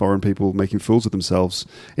see foreign people making fools of themselves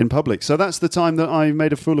in public. So that's the time that I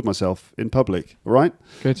made a fool of myself in public. All right?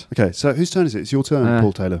 Good. Okay, so whose turn is it? It's your turn,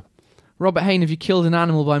 Paul Taylor. Robert Hoehn, have you killed an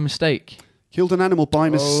animal by mistake? Killed an animal by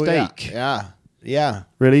mistake? Yeah.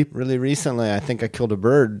 Really? Really recently, I think I killed a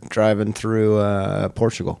bird driving through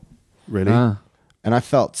Portugal. Really? And I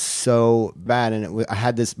felt so bad. And I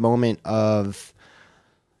had this moment of...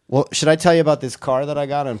 Well, should I tell you about this car that I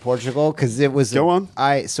got in Portugal? Because it was... Go on.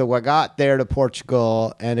 So I got there to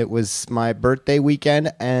Portugal, and it was my birthday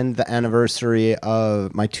weekend and the anniversary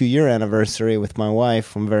of... My 2-year anniversary with my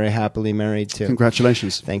wife, I'm very happily married to.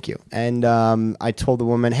 Congratulations. Thank you. And I told the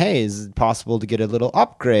woman, hey, is it possible to get a little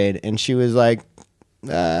upgrade? And she was like...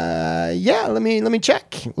 yeah, let me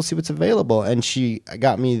check. We'll see what's available. And she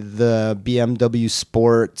got me the BMW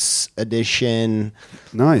Sports Edition.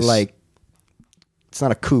 Nice. Like, it's not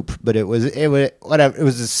a coupe, but it was whatever. It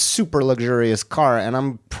was a super luxurious car, and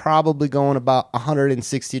I'm probably going about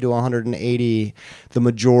 160 to 180 the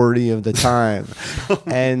majority of the time.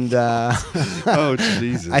 And oh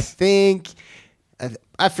Jesus! I think.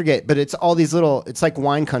 I forget, but it's all these little, it's like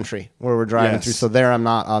wine country where we're driving through. So there I'm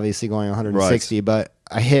not obviously going 160, but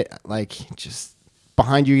I hit like just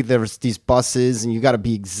behind you, there's these buses and you got to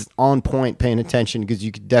be on point paying attention because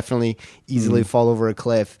you could definitely easily fall over a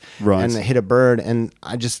cliff and hit a bird. And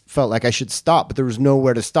I just felt like I should stop, but there was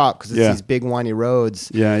nowhere to stop because it's these big windy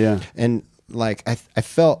roads. Yeah. And like I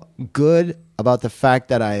felt good about the fact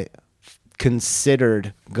that I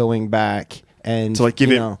considered going back and to like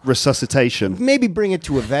give it resuscitation, maybe bring it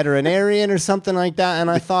to a veterinarian or something like that. And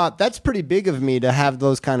I thought that's pretty big of me to have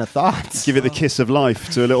those kind of thoughts. Give it the kiss of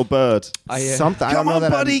life to a little bird. Something. Come on,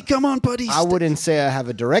 buddy. Come on, buddy. I wouldn't say I have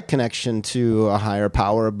a direct connection to a higher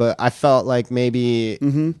power, but I felt like maybe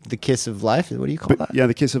the kiss of life. What do you call that? Yeah,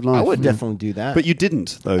 the kiss of life. I would definitely do that. But you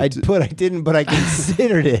didn't, though. I didn't, but I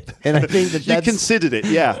considered it, and I think that's you considered it.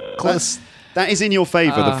 Yeah, close. That is in your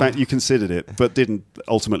favour. The fact you considered it, but didn't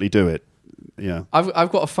ultimately do it. Yeah,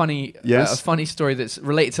 I've got a funny story that's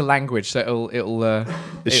related to language, so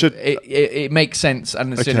it makes sense,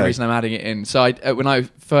 and it's the only reason I'm adding it in. So when I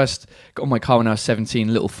first got my car when I was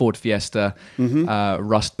 17, little Ford Fiesta,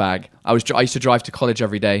 rust bag. I used to drive to college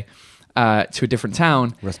every day to a different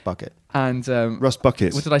town. Rust bucket. And rust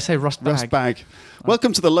bucket. What did I say? Rust bag. Rust bag.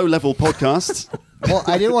 Welcome to the Low Level Podcast. Well,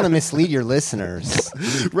 I didn't want to mislead your listeners.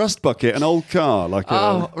 Rust bucket, an old car, like an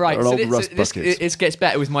old rust bucket. It gets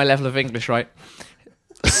better with my level of English, right?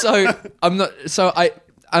 So I'm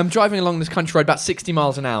driving along this country road about 60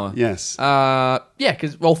 miles an hour. Yes.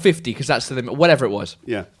 50 because that's the limit, whatever it was.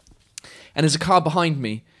 Yeah. And there's a car behind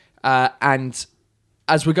me, and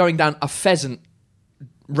as we're going down, a pheasant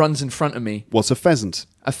runs in front of me. What's a pheasant?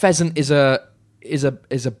 A pheasant is a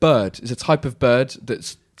bird. Is a type of bird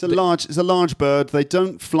that's. It's a large bird. They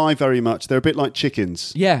don't fly very much. They're a bit like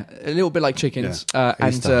chickens. Yeah, a little bit like chickens. So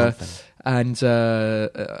a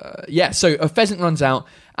pheasant runs out,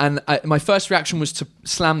 and my first reaction was to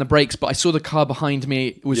slam the brakes, but I saw the car behind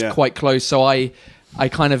me was quite close, so I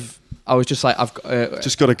was just like, I've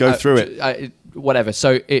just got to go through it. Whatever.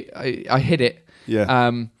 So I hit it.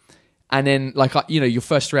 Yeah. And then, your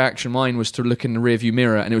first reaction, mine was to look in the rearview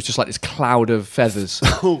mirror, and it was just like this cloud of feathers.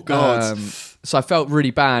 Oh God! So I felt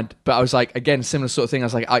really bad, but I was like, again, similar sort of thing. I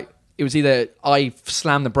was like, it was either I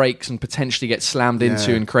slam the brakes and potentially get slammed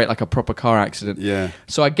into and create like a proper car accident. Yeah.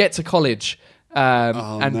 So I get to college,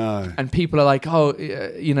 and people are like,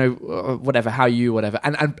 whatever, how you, whatever,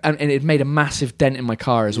 and it made a massive dent in my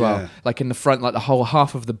car as well. Like in the front, like the whole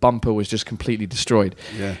half of the bumper was just completely destroyed.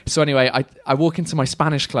 Yeah. So anyway, I walk into my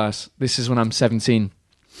Spanish class. This is when I'm 17,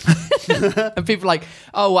 and people are like,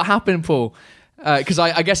 oh, what happened, Paul? Because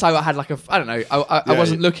I guess I had like I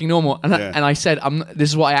wasn't looking normal, and I said, this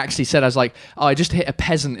is what I actually said. I was like, oh, I just hit a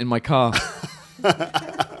peasant in my car.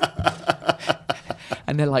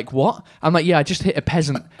 And they're like, what? I'm like, yeah, I just hit a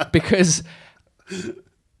peasant because,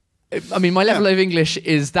 I mean, my level of English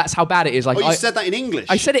is, that's how bad it is. Like, you said that in English?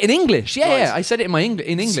 I said it in English. Yeah, I said it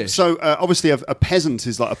in English. So obviously a peasant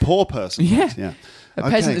is like a poor person. Yeah. A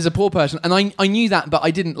peasant is a poor person. And I knew that, but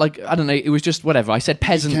I didn't, like, I don't know, it was just whatever. I said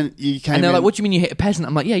peasant. And they're like, what do you mean you hit a peasant?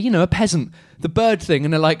 I'm like, yeah, a peasant. The bird thing.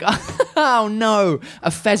 And they're like, oh no,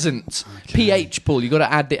 a pheasant. Okay. PH, Paul, you got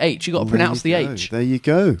to add the H. You got to pronounce the H. There you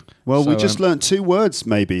go. Well, we just learnt 2 words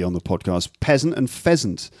maybe on the podcast. Peasant and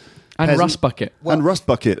pheasant. And rust bucket. Well, and rust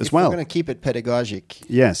bucket as well. We're going to keep it pedagogic.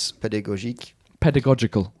 Yes.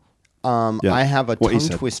 Pedagogical. I have a tongue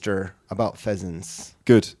twister about pheasants.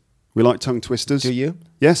 Good. We like tongue twisters. Do you?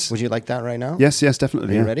 Yes. Would you like that right now? Yes,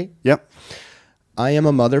 definitely. Are you ready? Yep. I am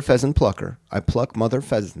a mother pheasant plucker. I pluck mother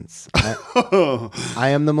pheasants. I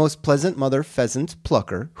am the most pleasant mother pheasant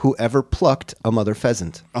plucker who ever plucked a mother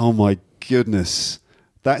pheasant. Oh my goodness.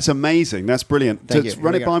 That's amazing. That's brilliant. Thank you.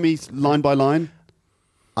 Run it by me line by line.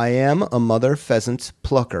 I am a mother pheasant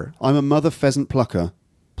plucker. I'm a mother pheasant plucker.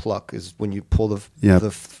 Pluck is when you pull the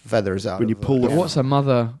feathers out. When you pull the... What's a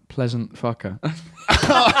mother pleasant fucker?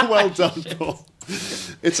 Well done, Paul.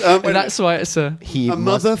 It's that's why it's a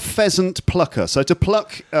mother pheasant plucker. So to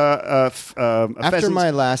pluck a After pheasant... my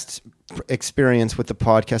last experience with the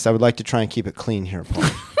podcast, I would like to try and keep it clean here, Paul.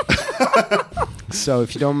 So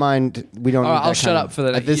if you don't mind, we don't. I'll shut up for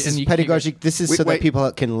that. This is pedagogic. This is so that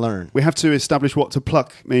people can learn. We have to establish what to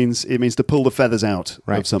pluck means. It means to pull the feathers out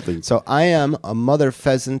of something. So I am a mother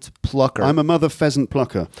pheasant plucker. I'm a mother pheasant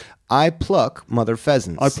plucker. I pluck mother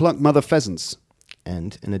pheasants. I pluck mother pheasants.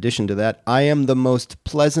 And in addition to that, I am the most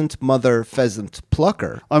pleasant mother pheasant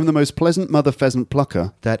plucker. I'm the most pleasant mother pheasant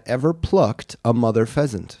plucker that ever plucked a mother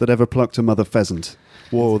pheasant. That ever plucked a mother pheasant.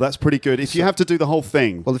 Whoa, that's pretty good. If you have to do the whole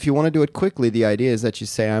thing. Well, if you want to do it quickly, the idea is that you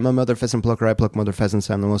say, I'm a mother pheasant plucker, I pluck mother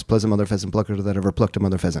pheasants, I'm the most pleasant mother pheasant plucker that ever plucked a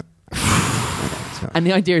mother pheasant. And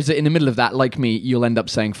the idea is that in the middle of that, like me, you'll end up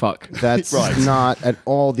saying fuck. That's not at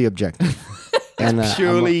all the objective. And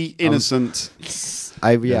purely innocent.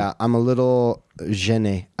 I'm a little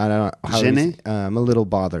gêné. I don't know how gêné? I'm a little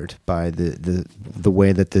bothered by the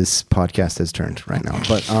way that this podcast has turned right now,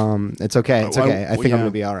 but it's okay. It's okay. I think I'm gonna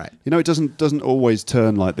be all right. You know, it doesn't always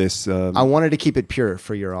turn like this. I wanted to keep it pure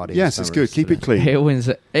for your audience. Yes, it's good. Keep it clean.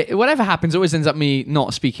 Whatever happens, it always ends up me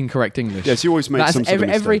not speaking correct English. Yes, you always make some sort of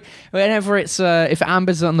mistake. Whenever it's if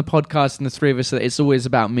Amber's on the podcast and the three of us, it's always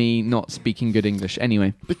about me not speaking good English.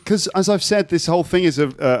 Anyway, because as I've said, this whole thing is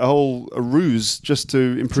a whole ruse just to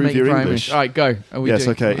improve your English. All right, go. Yes,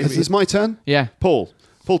 okay. Is this my turn? Yeah. Paul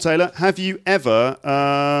Taylor, have you ever,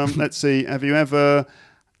 have you ever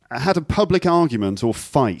had a public argument or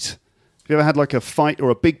fight? Have you ever had like a fight or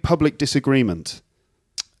a big public disagreement?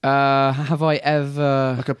 Have I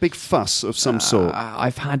ever... Like a big fuss of some sort?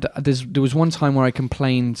 I've had... There was one time where I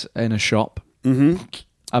complained in a shop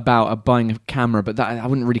about buying a camera, but I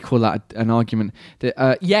wouldn't really call that an argument.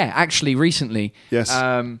 Actually, recently... Yes.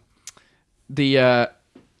 I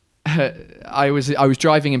was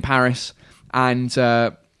driving in Paris, and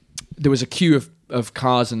there was a queue of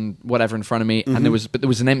cars and whatever in front of me, and there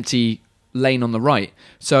was an empty lane on the right.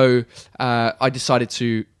 So I decided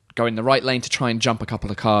to go in the right lane to try and jump a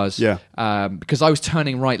couple of cars. Yeah. Because I was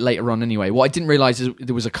turning right later on anyway. What I didn't realize is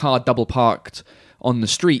there was a car double parked on the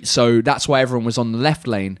street, so that's why everyone was on the left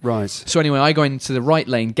lane. Right. So anyway, I go into the right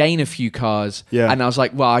lane, gain a few cars, and I was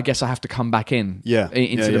like, well, I guess I have to come back into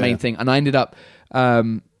the main thing. And I ended up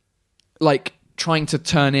trying to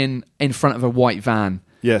turn in front of a white van.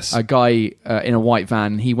 Yes. A guy in a white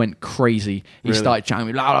van, he went crazy. He started shouting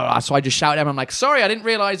me, blah, blah, blah. So I just shouted at him. I'm like, sorry, I didn't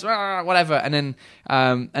realize, whatever. And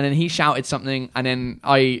then he shouted something, and then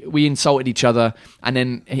we insulted each other, and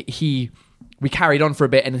then we carried on for a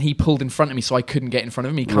bit, and then he pulled in front of me, so I couldn't get in front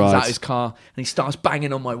of him. He comes out his car, and he starts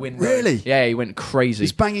banging on my window. Really? Yeah, he went crazy.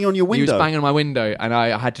 He's banging on your window? He was banging on my window, and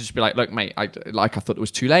I had to just be like, look, mate, I thought there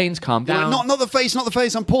was two lanes, calm down. Like, not the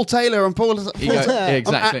face, I'm Paul Taylor. Yeah,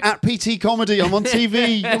 exactly. I'm at PT Comedy, I'm on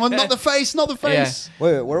TV. Not the face. Yeah.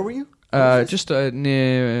 Wait, where were you? Just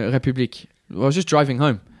near République. I was just driving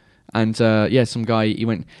home. And some guy, he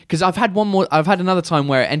went... Because I've had another time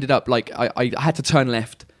where it ended up like I had to turn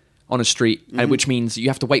left on a street, and which means you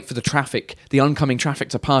have to wait for the oncoming traffic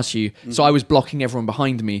to pass you. So I was blocking everyone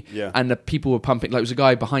behind me, and the people were pumping. Like, there was a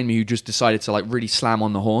guy behind me who just decided to like really slam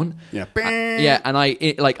on the horn. Yeah, and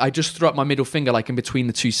I just threw up my middle finger like in between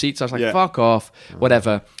the two seats. I was like, fuck off,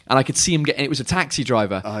 whatever. And I could see him getting. It was a taxi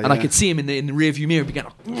driver, and I could see him in the rearview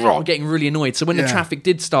mirror getting really annoyed. So when the traffic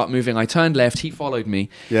did start moving, I turned left. He followed me.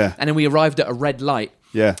 Yeah, and then we arrived at a red light.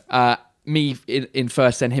 Yeah. Me in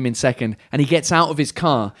first, then him in second, and he gets out of his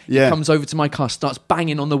car. He comes over to my car, starts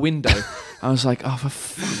banging on the window. I was like, oh, for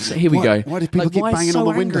fuck's sake, here we go. Why did people keep banging on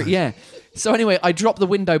the window? Yeah. So anyway, I dropped the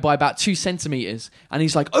window by about 2 centimeters, and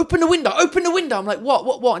he's like, open the window. I'm like,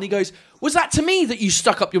 what? And he goes, was that to me that you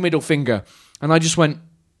stuck up your middle finger? And I just went,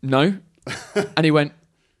 no. And he went,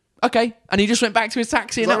 okay. And he just went back to his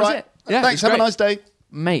taxi, and that was it. Yeah, thanks. Have a nice day,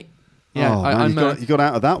 mate. Yeah, oh, you got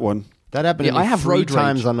out of that one. That happened to me I have 3 road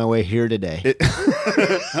times rage on my way here today.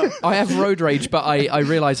 I have road rage, but I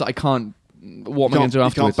realise that I can't. What am I going to do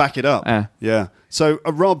afterwards? You can't back it up. Yeah. So,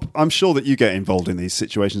 Rob, I'm sure that you get involved in these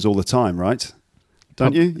situations all the time, right?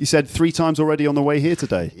 Don't you? You said 3 times already on the way here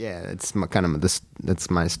today. Yeah, it's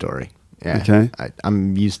that's my story. Yeah. Okay.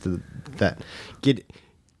 I'm used to that.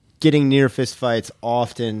 Getting near fist fights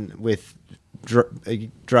often with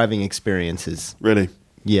driving experiences. Really?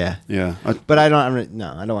 Yeah. Yeah. But I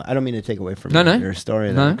don't mean to take away from your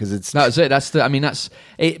story though, because that's it.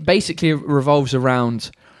 It basically revolves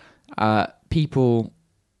around people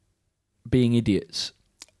being idiots.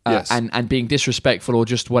 Yes. And being disrespectful or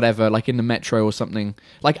just whatever, like in the metro or something.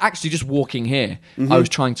 Like actually just walking here, I was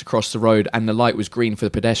trying to cross the road and the light was green for the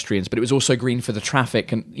pedestrians, but it was also green for the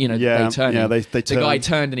traffic. And they turned. Yeah, they the guy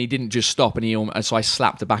turned and he didn't just stop, and so I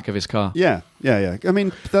slapped the back of his car. Yeah. I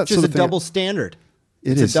mean, that's just sort of a double standard.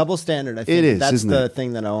 It's a double standard. I think it is. That's the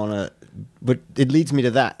thing that I want to. But it leads me to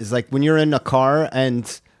that. Is like when you're in a car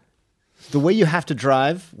and the way you have to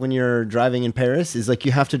drive when you're driving in Paris is like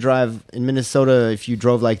you have to drive in Minnesota. If you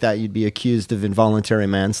drove like that, you'd be accused of involuntary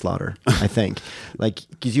manslaughter, I think. Like,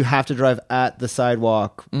 because you have to drive at the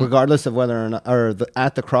sidewalk, regardless of whether or not,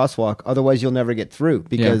 at the crosswalk. Otherwise, you'll never get through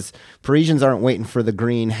because Parisians aren't waiting for the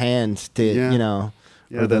green hand to,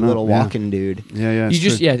 or the little walking dude. Yeah. You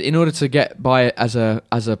just in order to get by as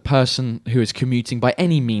a person who is commuting by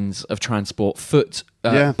any means of transport, foot,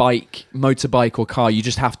 bike, motorbike, or car, you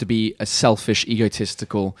just have to be a selfish,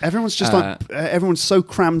 egotistical. Everyone's just everyone's so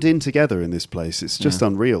crammed in together in this place. It's just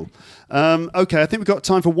unreal. Okay, I think we've got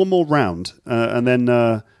time for one more round, and then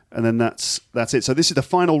that's it. So this is the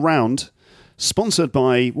final round, sponsored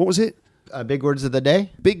by what was it? Big words of the day.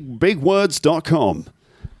 Bigwords.com.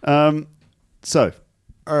 So.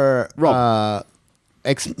 Rob.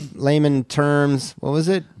 Layman terms. What was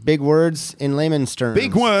it? Big words in layman's terms.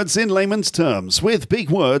 Big words in layman's terms with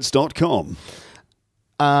bigwords.com.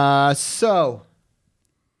 So,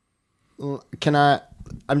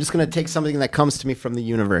 I'm just going to take something that comes to me from the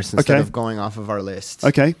universe instead of going off of our list.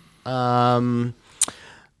 Okay. Can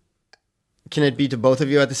it be to both of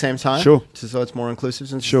you at the same time? Sure. So it's more inclusive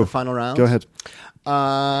since it's the final round? Go ahead.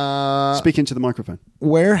 Speak into the microphone.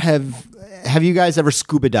 Where have you guys ever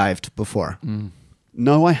scuba dived before?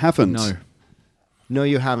 No, I haven't. No,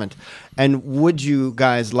 you haven't. And would you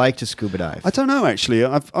guys like to scuba dive? I don't know, actually.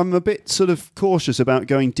 I'm a bit sort of cautious about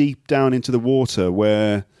going deep down into the water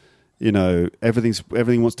where,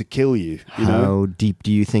 everything wants to kill you. How deep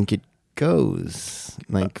do you think it goes?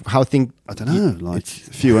 Like, I don't know, like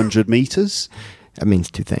a few hundred meters? That means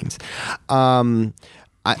two things.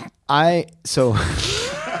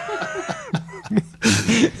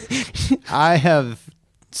 I have,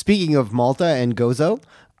 speaking of Malta and Gozo,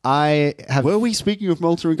 Were we speaking of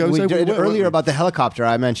Malta and Gozo? We did earlier about the helicopter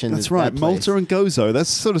I mentioned. That's right, Malta and Gozo. That's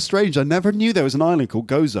sort of strange. I never knew there was an island called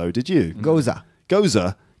Gozo, did you? Goza.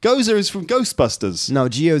 Goza is from Ghostbusters. No,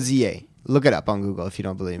 Goza. Look it up on Google if you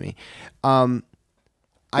don't believe me.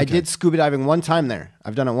 I did scuba diving one time there.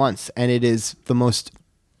 I've done it once, and it is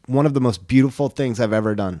one of the most beautiful things I've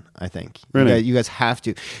ever done, I think. Really? You guys have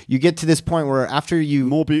to. You get to this point where after you...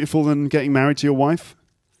 More beautiful than getting married to your wife?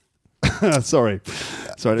 Sorry.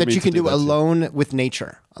 That you can do alone with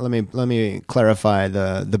nature. Let me clarify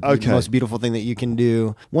the most beautiful thing that you can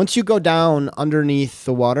do. Once you go down underneath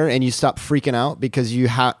the water and you stop freaking out because you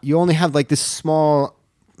only have like this small...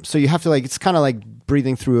 So you have to it's kind of like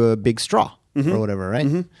breathing through a big straw or whatever, right?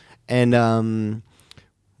 Mm-hmm. And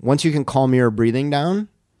once you can calm your breathing down,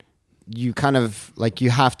 you kind of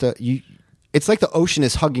it's like the ocean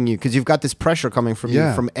is hugging you because you've got this pressure coming from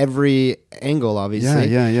you from every angle, obviously.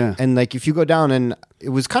 Yeah. And if you go down, and it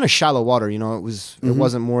was kind of shallow water, it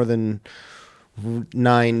wasn't more than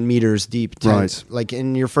 9 meters deep. Right. Like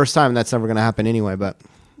in your first time, that's never going to happen anyway. But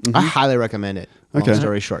I highly recommend it. Okay. Long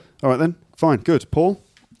story short. All right then. Fine. Good. Paul.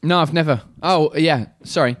 No, I've never. Oh yeah.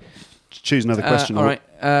 Sorry. Choose another question. All right.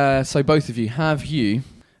 So both of you, have you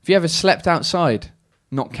ever slept outside,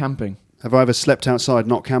 not camping? Have I ever slept outside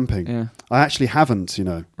not camping? Yeah. I actually haven't,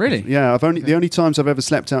 Really? Yeah, the only times I've ever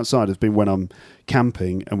slept outside has been when I'm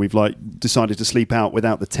camping and we've decided to sleep out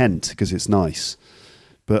without the tent because it's nice.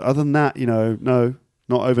 But other than that, no,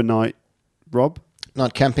 not overnight. Rob?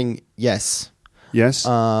 Not camping, yes. Yes.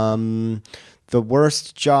 The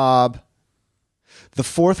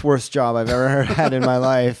fourth worst job I've ever had in my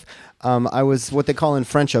life. I was what they call in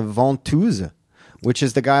French a ventouse, which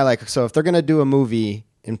is the guy so if they're going to do a movie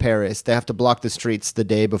in Paris, they have to block the streets the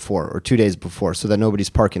day before or 2 days before so that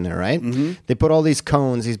nobody's parking there, right? Mm-hmm. They put all these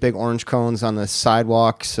cones, these big orange cones on the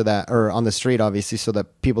sidewalk or on the street, obviously, so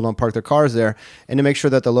that people don't park their cars there. And to make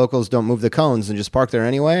sure that the locals don't move the cones and just park there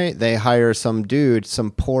anyway, they hire some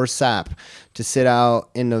poor sap to sit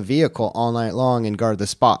out in a vehicle all night long and guard the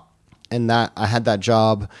spot. And I had that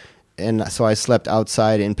job, and so I slept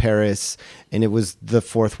outside in Paris, and it was the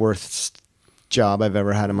fourth worst job I've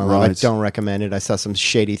ever had in my life. I don't recommend it. I saw some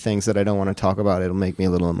shady things that I don't want to talk about. It'll make me a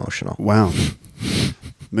little emotional. Wow.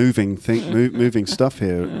 moving stuff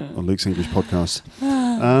here on Luke's English podcast.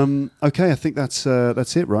 Okay, I think that's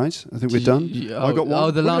it, right? I think we're done. I got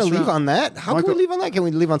one. We're going to leave on that? How can we leave on that? Can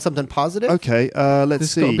we leave on something positive? Okay,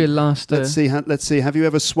 let's see. There's got to be a last... Let's see. Have you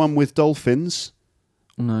ever swum with dolphins?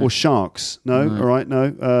 No. Or sharks? No? All right,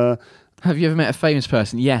 no. Have you ever met a famous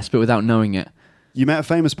person? Yes, but without knowing it. You met a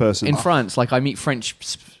famous person? In France, like I meet French...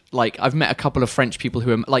 Like I've met a couple of French people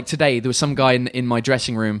who are... Like today, there was some guy in my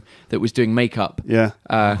dressing room that was doing makeup. Yeah.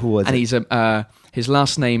 Who was and it? he's his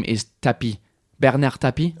last name is Tapie. Bernard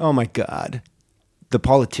Tapie. Oh my God. The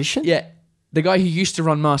politician? Yeah. The guy who used to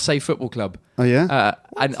run Marseille Football Club. Oh, yeah?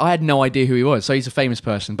 And I had no idea who he was. So he's a famous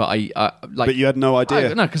person, but But you had no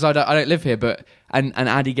idea? No, because I don't live here. But and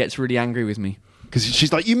Addie gets really angry with me. Because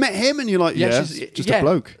she's like, you met him? And you're like, she's just a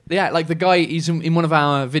bloke. Yeah, like the guy, he's in one of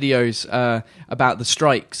our videos about the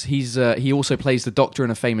strikes. He also plays the doctor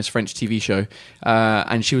in a famous French TV show.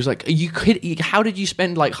 And she was like, how did you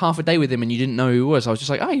spend like half a day with him and you didn't know who he was? I was just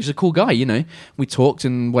like, he's a cool guy, you know. We talked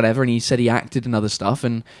and whatever, and he said he acted and other stuff.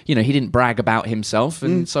 And, you know, he didn't brag about himself.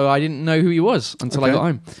 And so I didn't know who he was until I got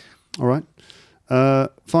home. All right.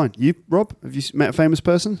 Fine. You, Rob, have you met a famous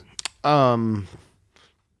person?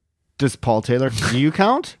 Does Paul Taylor, do you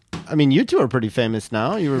count? I mean, you two are pretty famous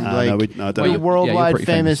now. You were I don't know. worldwide pretty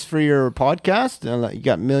famous for your podcast. You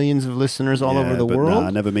got millions of listeners all over the world. I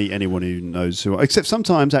never meet anyone who knows who. Except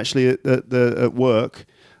sometimes, actually, at work,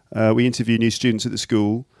 we interview new students at the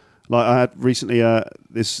school. Like I had recently,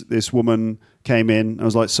 this woman came in. I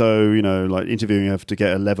was like, so, you know, like interviewing her to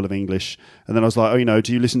get a level of English. And then I was like, you know,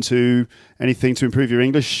 do you listen to anything to improve your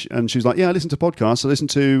English? And she was like, yeah, I listen to podcasts. I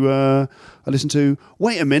listen to,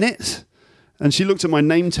 wait a minute. And she looked at my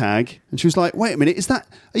name tag and she was like, wait a minute, are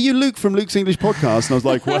you Luke from Luke's English Podcast? And I was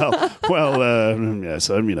like, yes,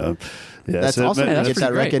 you know. Yeah, that's awesome to get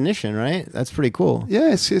that great. recognition, right? That's pretty cool.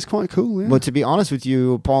 Yeah, it's quite cool. Yeah. But to be honest with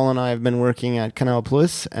you, Paul and I have been working at Canal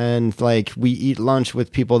Plus, and like we eat lunch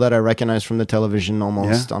with people that I recognize from the television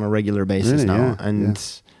almost on a regular basis now. And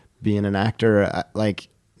being an actor, I've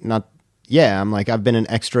been an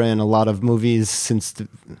extra in a lot of movies since.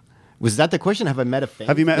 Was that the question? Have I met a famous?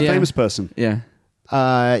 Have you met a famous person? Yeah.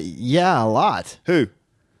 Yeah, a lot. Who?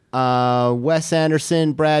 Wes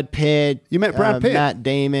Anderson, Brad Pitt. You met Brad Pitt? Matt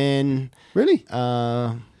Damon. Really?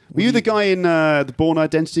 Were you the guy in The Bourne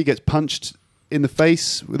Identity gets punched in the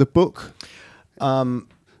face with a book? No.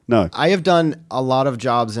 I have done a lot of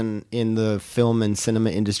jobs in the film and cinema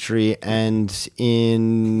industry, and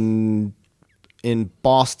in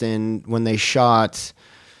Boston when they shot,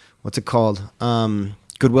 what's it called?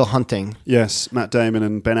 Good Will Hunting. Yes, Matt Damon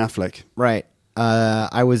and Ben Affleck. Right.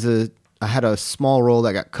 I had a small role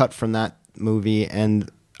that got cut from that movie, and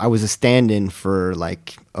I was a stand-in for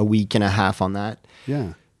like a week and a half on that.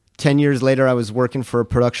 Yeah. 10 years later, I was working for a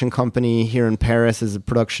production company here in Paris as a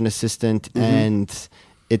production assistant, and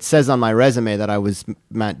it says on my resume that I was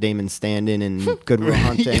Matt Damon's stand-in in Good Will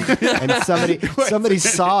Hunting, and somebody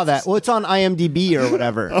saw that. Well, it's on IMDb or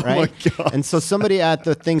whatever, right? Oh my God. And so somebody at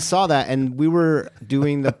the thing saw that, and we were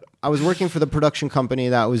doing I was working for the production company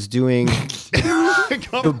that was doing I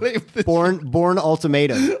can't believe this. Born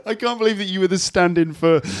Ultimatum. I can't believe that you were the stand-in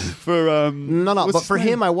for No, but for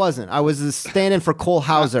him I wasn't. I was a stand-in for Cole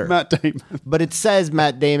Hauser. Matt Damon. But it says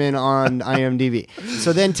Matt Damon on IMDb.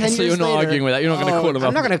 So then 10 years later... So you're not arguing with that? You're not going to call him up?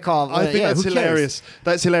 I'm not going to call him. I think that's hilarious.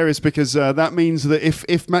 That's hilarious because that means that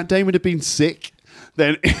if Matt Damon had been sick,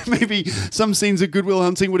 then maybe some scenes of Good Will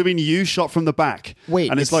Hunting would have been you shot from the back. Wait,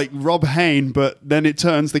 and it's like Rob Hoehn, but then it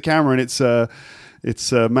turns the camera and it's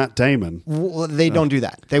Matt Damon. Well, they don't do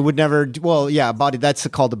that. They would never. That's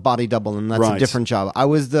called a body double, and that's a different job. I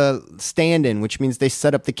was the stand-in, which means they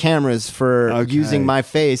set up the cameras for using my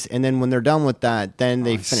face, and then when they're done with that, then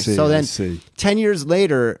they finish. So then, 10 years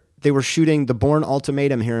later, they were shooting The Bourne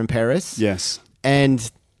Ultimatum here in Paris. Yes, and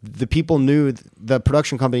the people the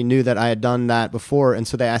production company knew that I had done that before, and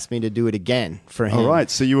so they asked me to do it again for him. All right,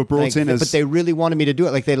 so you were brought in as... But they really wanted me to do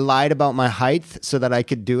it. Like, they lied about my height so that I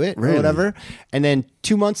could do it or whatever. And then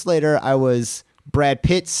 2 months later, I was Brad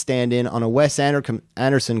Pitt's stand-in on a Wes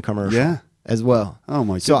Anderson commercial as well. Oh,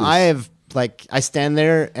 my goodness. So I stand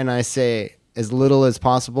there and I say as little as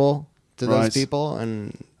possible to those people,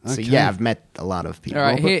 and... So I've met a lot of people. All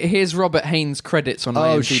right, here's Robert Hoehn's credits on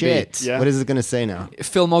IMDb. Oh shit! Yeah. What is it going to say now?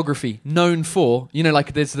 Filmography, known for. You know,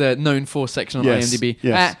 like there's the known for section on IMDb.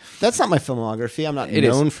 Yes. That's not my filmography. I'm not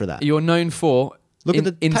known for that. You're known for Look at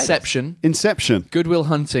the Inception. Good Will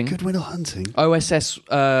Hunting. OSS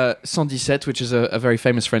 117, which is a very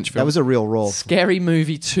famous French film. That was a real role. Scary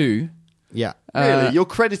Movie 2. Yeah. Really? You're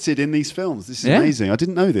credited in these films. This is amazing. I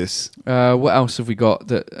didn't know this. What else have we got?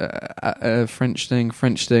 French thing.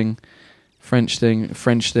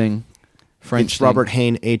 French It's Robert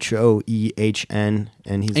Hoehn, Hoehn,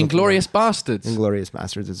 and he's Inglourious Bastards. Inglourious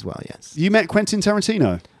Bastards as well. Yes, You met Quentin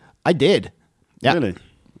Tarantino? I did. Yeah. Really?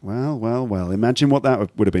 Well. Imagine what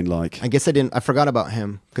that would have been like. I guess I didn't. I forgot about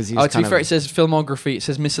him because he was To be fair, it says filmography. It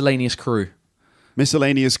says miscellaneous crew.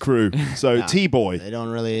 Miscellaneous crew. So T-Boy. They don't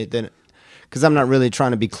really because I'm not really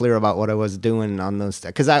trying to be clear about what I was doing on those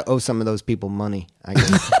because I owe some of those people money, I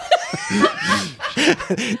guess.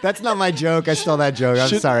 That's not my joke. I stole that joke.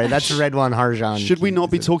 I'm sorry. That's Redwan Harjan. Should we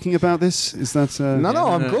not be talking about this? Is that No,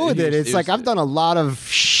 I'm cool with it. It's like I've done a lot of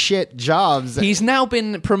shit jobs. He's now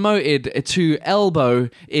been promoted to elbow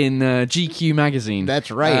in GQ magazine.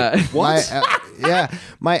 That's right. What?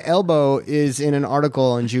 My elbow is in an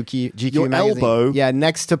article in GQ Your magazine. elbow? Yeah,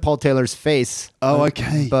 next to Paul Taylor's face. Oh,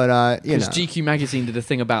 okay. But Because GQ magazine did a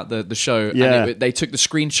thing about the show. Yeah. And they took the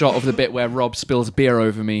screenshot of the bit where Rob spills beer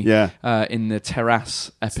over me. Yeah. In the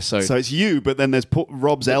terrace episode. So it's you, but then there's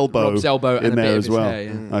Rob's elbow and in a bit there of as his well. hair,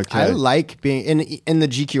 yeah. Okay. I like being in the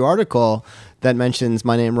GQ article that mentions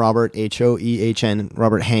my name, Robert Hoehn,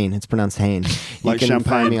 Robert Hoehn. It's pronounced Hoehn. You Like can champagne.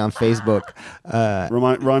 find me on Facebook.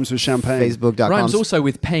 Rhymes with champagne. Facebook.com. Rhymes also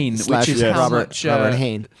with pain, slash which is yes. how Robert- much Robert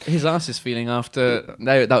Hoehn. his ass is feeling after.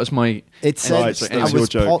 That was my. It said Right, that I was your was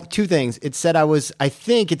joke. two things. It said I was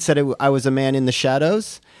a man in the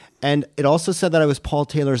shadows, and it also said that I was Paul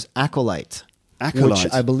Taylor's acolyte. Acolyte.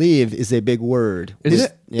 Which I believe is a big word. Is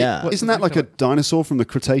it? Yeah. What- Isn't that like a dinosaur from the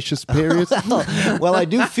Cretaceous period? Well, I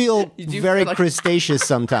do feel You do very feel like- crustaceous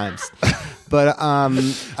sometimes. But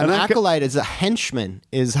an acolyte is a henchman,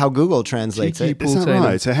 is how Google translates Cheeky it. Paul Is that Taylor.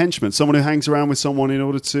 right? A henchman, someone who hangs around with someone in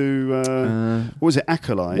order to what was it?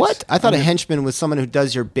 Acolyte. What? I thought a henchman was someone who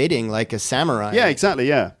does your bidding, like a samurai. Yeah, exactly.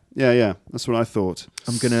 Yeah. That's what I thought.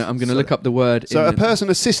 I'm gonna look up the word. So in a the- person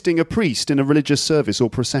assisting a priest in a religious service or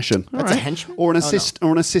procession, That's a henchman? or an Oh, no.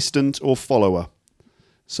 or an assistant or follower.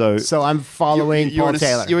 So I'm following you're Paul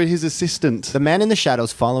Taylor. You're his assistant. The man in the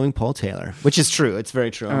shadows following Paul Taylor, which is true. It's very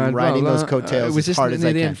true. I'm riding those coattails as hard as I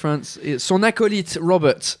in can. France. Son acolyte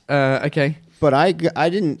Robert. Okay. But I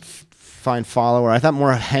didn't find follower. I thought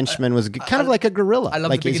more henchman was kind of like a gorilla. I love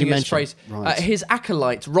like the as you beginning of this mentioned. phrase. Right. His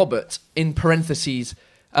acolyte Robert, in parentheses,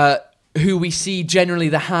 who we see generally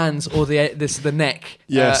the hands or the neck.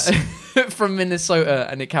 Yes. From Minnesota,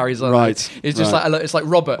 and it carries on. Right, It's just right. it's like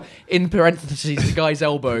Robert in parentheses the guy's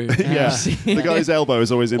elbow. Yeah, the guy's elbow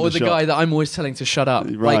is always in Or the the shot. guy that I'm always telling to shut up.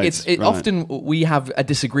 Right, Like it's right. often we have a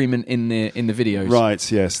disagreement in the videos.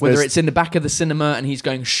 Right. Yes. Whether There's- it's in the back of the cinema and he's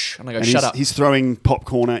going shh, and I go and shut up. He's throwing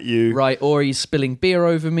popcorn at you. Right, or he's spilling beer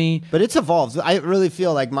over me. But it's evolved. I really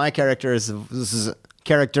feel like my characters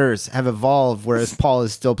have evolved, whereas Paul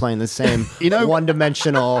is still playing the same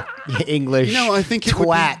one-dimensional English I think it would be-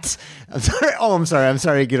 twat. I'm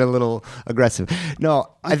sorry to get a little aggressive. No,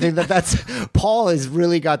 I think that's Paul has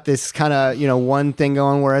really got this kind of one thing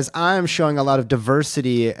going, whereas I'm showing a lot of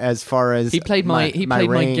diversity as far as He played my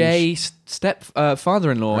range, gay step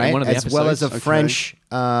father-in-law right? in one of the as episodes. well as a French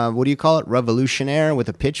what do you call it, revolutionaire with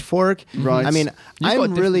a pitchfork. Right. I mean, You've got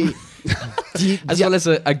I'm really as well as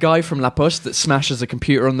a guy from La Poste that smashes a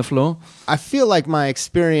computer on the floor. I feel like my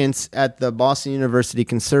experience at the Boston University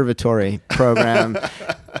Conservatory program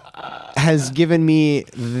has given me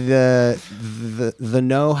the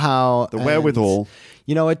know-how, The wherewithal.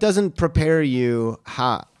 It doesn't prepare you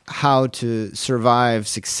how to survive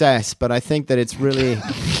success, but I think that it's really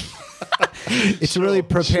really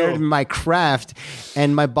prepared my craft,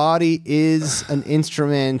 and my body is an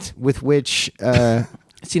instrument with which.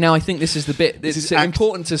 See, now I think this is the bit. It's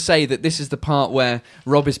important to say that this is the part where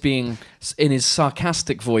Rob is being in his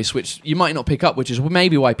sarcastic voice, which you might not pick up, which is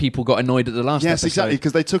maybe why people got annoyed at the last Yes, episode. exactly,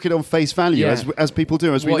 because they took it on face value, Yeah. as people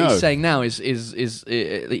do, as we What know. he's saying now is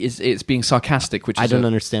it's being sarcastic, which is I don't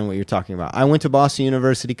understand what you're talking about. I went to Boston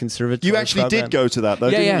University Conservatory. You actually program. did go to that,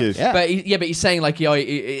 though, didn't you? Yeah. But he's saying like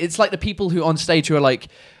it's like the people who on stage who are like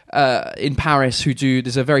in Paris who do.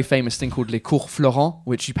 There's a very famous thing called Les Cours Florent,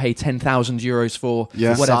 which you pay 10,000 euros for. Yeah.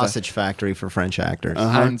 Whatever. Sausage factory for French actors.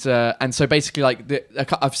 And so basically, like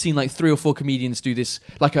I've seen like 3 or 4 comedians do this,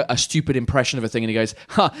 like a stupid impression of a thing, and he goes,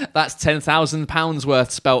 that's £10,000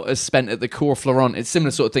 worth spent at the Cours Florent. It's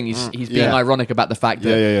similar sort of thing. He's being Yeah. ironic about the fact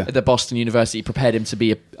that the Boston University prepared him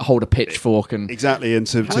to hold a pitchfork and Exactly, and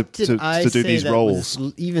to What did I do say these that roles.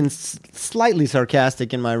 was even slightly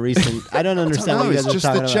sarcastic in my recent. I don't understand No, what you it's guys are just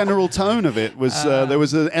talking the about. general tone of it was there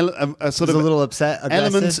was a sort Was of a little upset.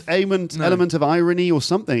 Aggressive. element of irony or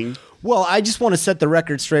something. Well, I just want to set the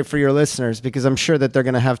record straight for your listeners because I'm sure that they're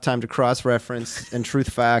going to have time to cross-reference and truth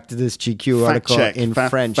fact this GQ article in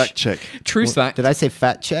French. Fact check. truth fact. Did I say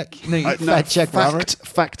fat check? No, Fact check, Robert.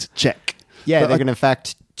 Fact check. Yeah, But they're going to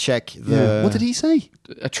fact check the. What did he say?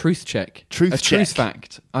 A truth check. Truth a check. Truth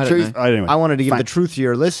fact. I don't know. Anyway, I wanted to give the fact. truth to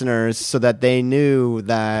your listeners so that they knew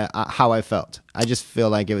that how I felt. I just feel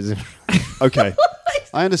like it was. Okay.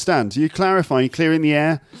 I understand. You clarifying, clearing the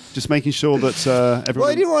air, just making sure that everyone. Well,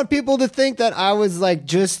 I didn't want people to think that I was like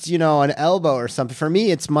just, an elbow or something. For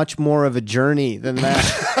me, it's much more of a journey than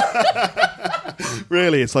that.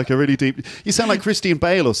 Really, it's like a really deep. You sound like Christian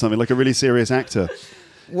Bale or something, like a really serious actor.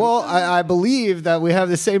 Well, I believe that we have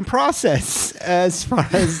the same process as far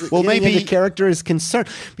as maybe the character is concerned.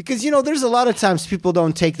 Because, there's a lot of times people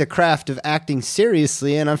don't take the craft of acting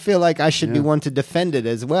seriously, and I feel like I should be one to defend it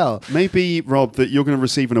as well. Maybe, Rob, that you're going to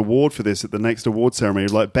receive an award for this at the next award ceremony,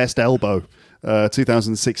 like Best Elbow.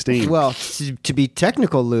 2016. Well, to be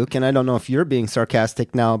technical, Luke, and I don't know if you're being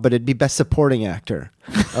sarcastic now, but it'd be Best Supporting Actor.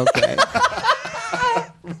 Okay.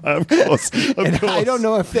 Of course. I don't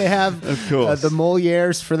know if they have the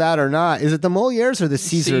Molières for that or not. Is it the Molières or the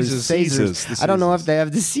Caesars? Caesars. I don't know if they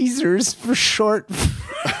have the Caesars for short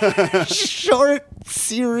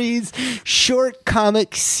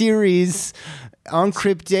comic series on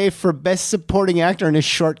Crip Day for Best Supporting Actor in a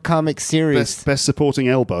short comic series. Best Supporting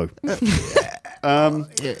Elbow.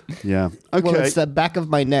 Yeah. Okay. Well, it's the back of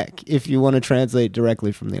my neck. If you want to translate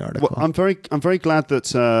directly from the article. Well, I'm very glad that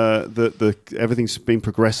that everything's been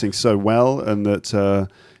progressing so well, and that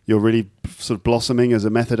you're really sort of blossoming as a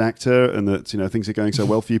method actor, and that things are going so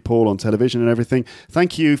well for you, Paul, on television and everything.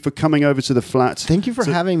 Thank you for coming over to the flat. Thank you for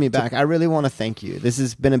having me back. I really want to thank you. This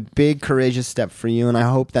has been a big, courageous step for you, and I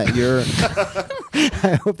hope that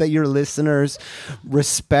your listeners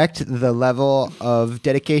respect the level of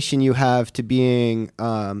dedication you have to being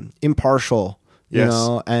impartial.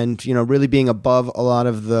 And really being above a lot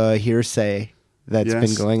of the hearsay that's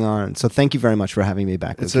been going on. So thank you very much for having me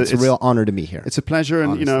back. It's a real honor to be here. It's a pleasure,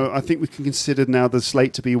 and honestly. I think we can consider now the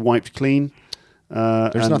slate to be wiped clean.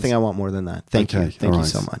 There's nothing I want more than that. Thank you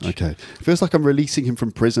so much. Okay, feels like I'm releasing him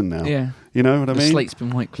from prison now. Yeah, you know what I mean. The slate's been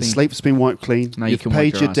wiped clean. The slate's been wiped clean. Now you've you can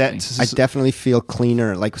paid wipe your your debt. ass I definitely feel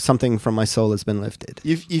cleaner, like something from my soul has been lifted.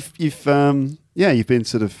 You've been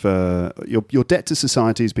sort of your debt to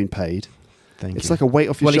society has been paid. Thank you. It's like a weight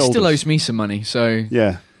off your well, shoulders. he still owes me some money, so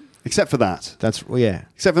Yeah, except for that.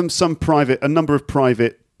 Except for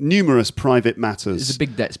numerous private matters. It's a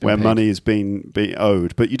big debt's been where paid. money is being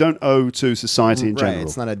owed, but you don't owe to society in general. Right,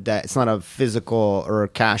 it's not a debt. It's not a physical or a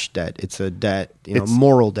cash debt. It's a debt,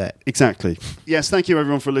 moral debt. Exactly. Yes, thank you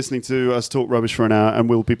everyone for listening to us talk rubbish for an hour, and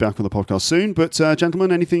we'll be back on the podcast soon. But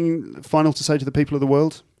gentlemen, anything final to say to the people of the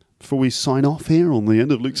world before we sign off here on the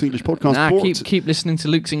end of Luke's English Podcast? Keep listening to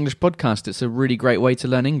Luke's English Podcast. It's a really great way to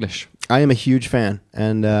learn English. I am a huge fan,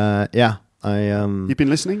 and You've been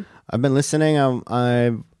listening? I've been listening.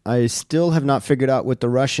 I still have not figured out what the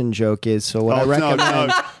Russian joke is. So what I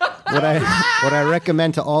recommend, what I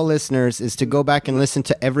recommend to all listeners is to go back and listen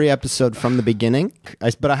to every episode from the beginning.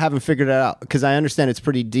 But I haven't figured it out because I understand it's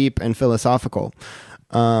pretty deep and philosophical.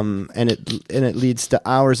 And it leads to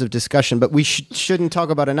hours of discussion, but we shouldn't talk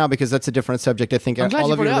about it now because that's a different subject. I think I'm glad all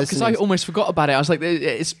you of brought your it up listeners, because I almost forgot about it. I was like,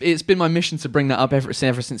 it's been my mission to bring that up ever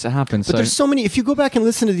since it happened. But there's so many. If you go back and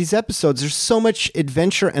listen to these episodes, there's so much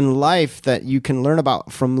adventure and life that you can learn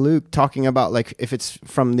about from Luke talking about, like if it's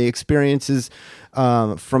from the experiences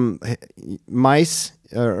from mice.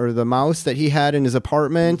 Or the mouse that he had in his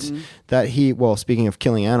apartment that he, speaking of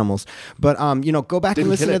killing animals, but go back and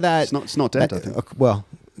listen to that. It's not dead, I think. Well,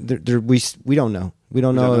 we don't know. We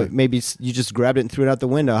don't know. Maybe you just grabbed it and threw it out the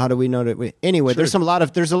window. How do we know that? Anyway, there's a lot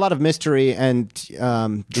of mystery and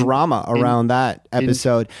drama around that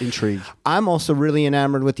episode. Intrigue. I'm also really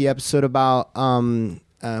enamored with the episode about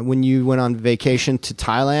when you went on vacation to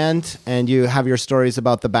Thailand and you have your stories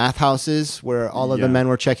about the bathhouses where all of the men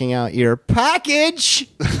were checking out your package.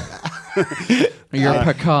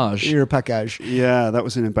 Your package. Yeah, that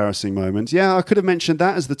was an embarrassing moment. Yeah, I could have mentioned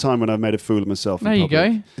that as the time when I made a fool of myself. There you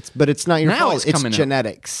go. But it's not your Now fault. it's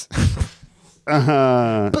genetics.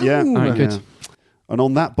 Yeah. All right, good. And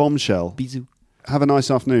on that bombshell, Bisous. have a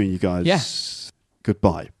nice afternoon, you guys. Yeah.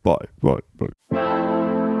 Goodbye. Bye.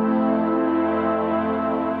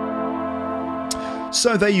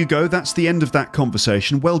 So there you go, that's the end of that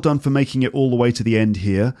conversation. Well done for making it all the way to the end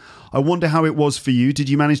here. I wonder how it was for you. Did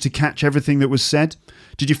you manage to catch everything that was said?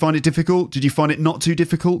 Did you find it difficult? Did you find it not too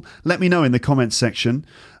difficult? Let me know in the comments section.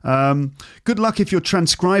 Good luck if you're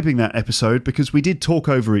transcribing that episode, because we did talk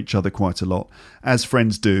over each other quite a lot, as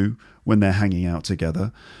friends do when they're hanging out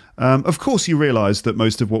together. Of course you realise that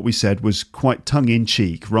most of what we said was quite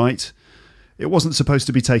tongue-in-cheek, right? It wasn't supposed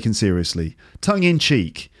to be taken seriously.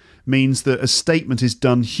 Tongue-in-cheek. means that a statement is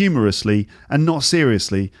done humorously and not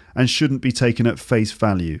seriously and shouldn't be taken at face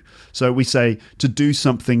value. So we say to do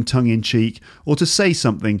something tongue-in-cheek or to say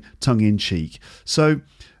something tongue-in-cheek. So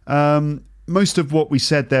most of what we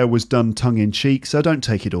said there was done tongue-in-cheek, so don't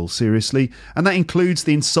take it all seriously. And that includes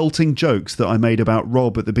the insulting jokes that I made about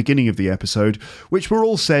Rob at the beginning of the episode, which were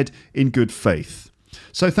all said in good faith.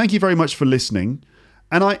 So thank you very much for listening.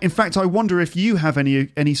 And I wonder if you have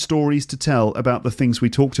any stories to tell about the things we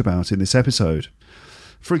talked about in this episode.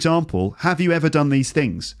 For example, have you ever done these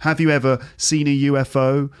things? Have you ever seen a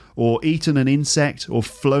UFO, or eaten an insect, or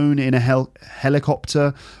flown in a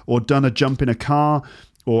helicopter, or done a jump in a car?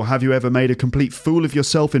 Or have you ever made a complete fool of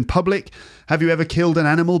yourself in public? Have you ever killed an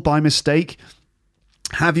animal by mistake?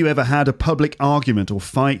 Have you ever had a public argument or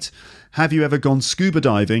fight? Have you ever gone scuba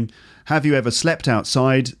diving? Have you ever slept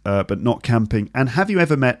outside but not camping? And have you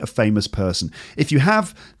ever met a famous person? If you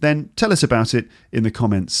have, then tell us about it in the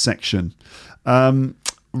comments section.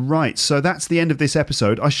 Right, so that's the end of this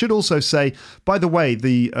episode. I should also say, by the way,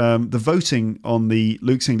 the voting on the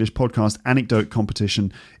Luke's English Podcast anecdote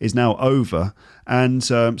competition is now over, and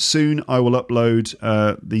soon I will upload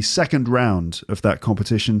the second round of that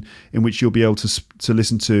competition, in which you'll be able to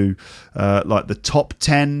listen to like the top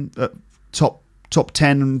 10, top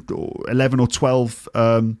 10, or 11 or 12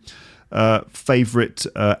 favourite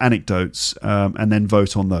anecdotes, and then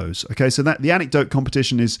vote on those. Okay, so that the anecdote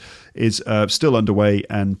competition is still underway,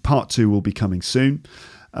 and part 2 will be coming soon.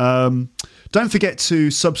 Don't forget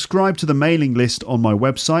to subscribe to the mailing list on my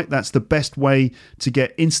website. That's the best way to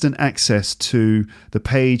get instant access to the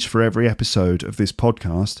page for every episode of this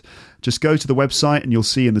podcast. Just go to the website and you'll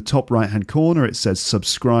see in the top right hand corner it says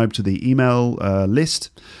subscribe to the email list,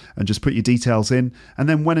 and just put your details in, and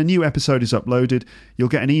then when a new episode is uploaded you'll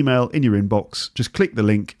get an email in your inbox. Just click the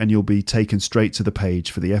link and you'll be taken straight to the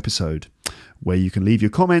page for the episode, where you can leave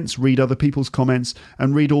your comments, read other people's comments,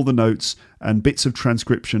 and read all the notes and bits of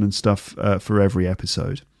transcription and stuff for every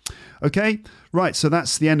episode. Okay, right, so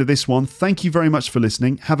that's the end of this one. Thank you very much for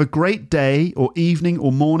listening. Have a great day, or evening,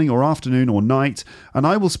 or morning, or afternoon, or night, and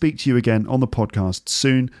I will speak to you again on the podcast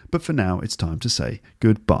soon. But for now, it's time to say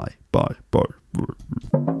goodbye. Bye. Bye.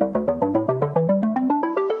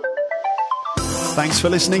 Thanks for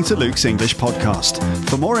listening to Luke's English Podcast.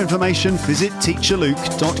 For more information, visit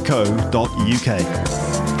teacherluke.co.uk.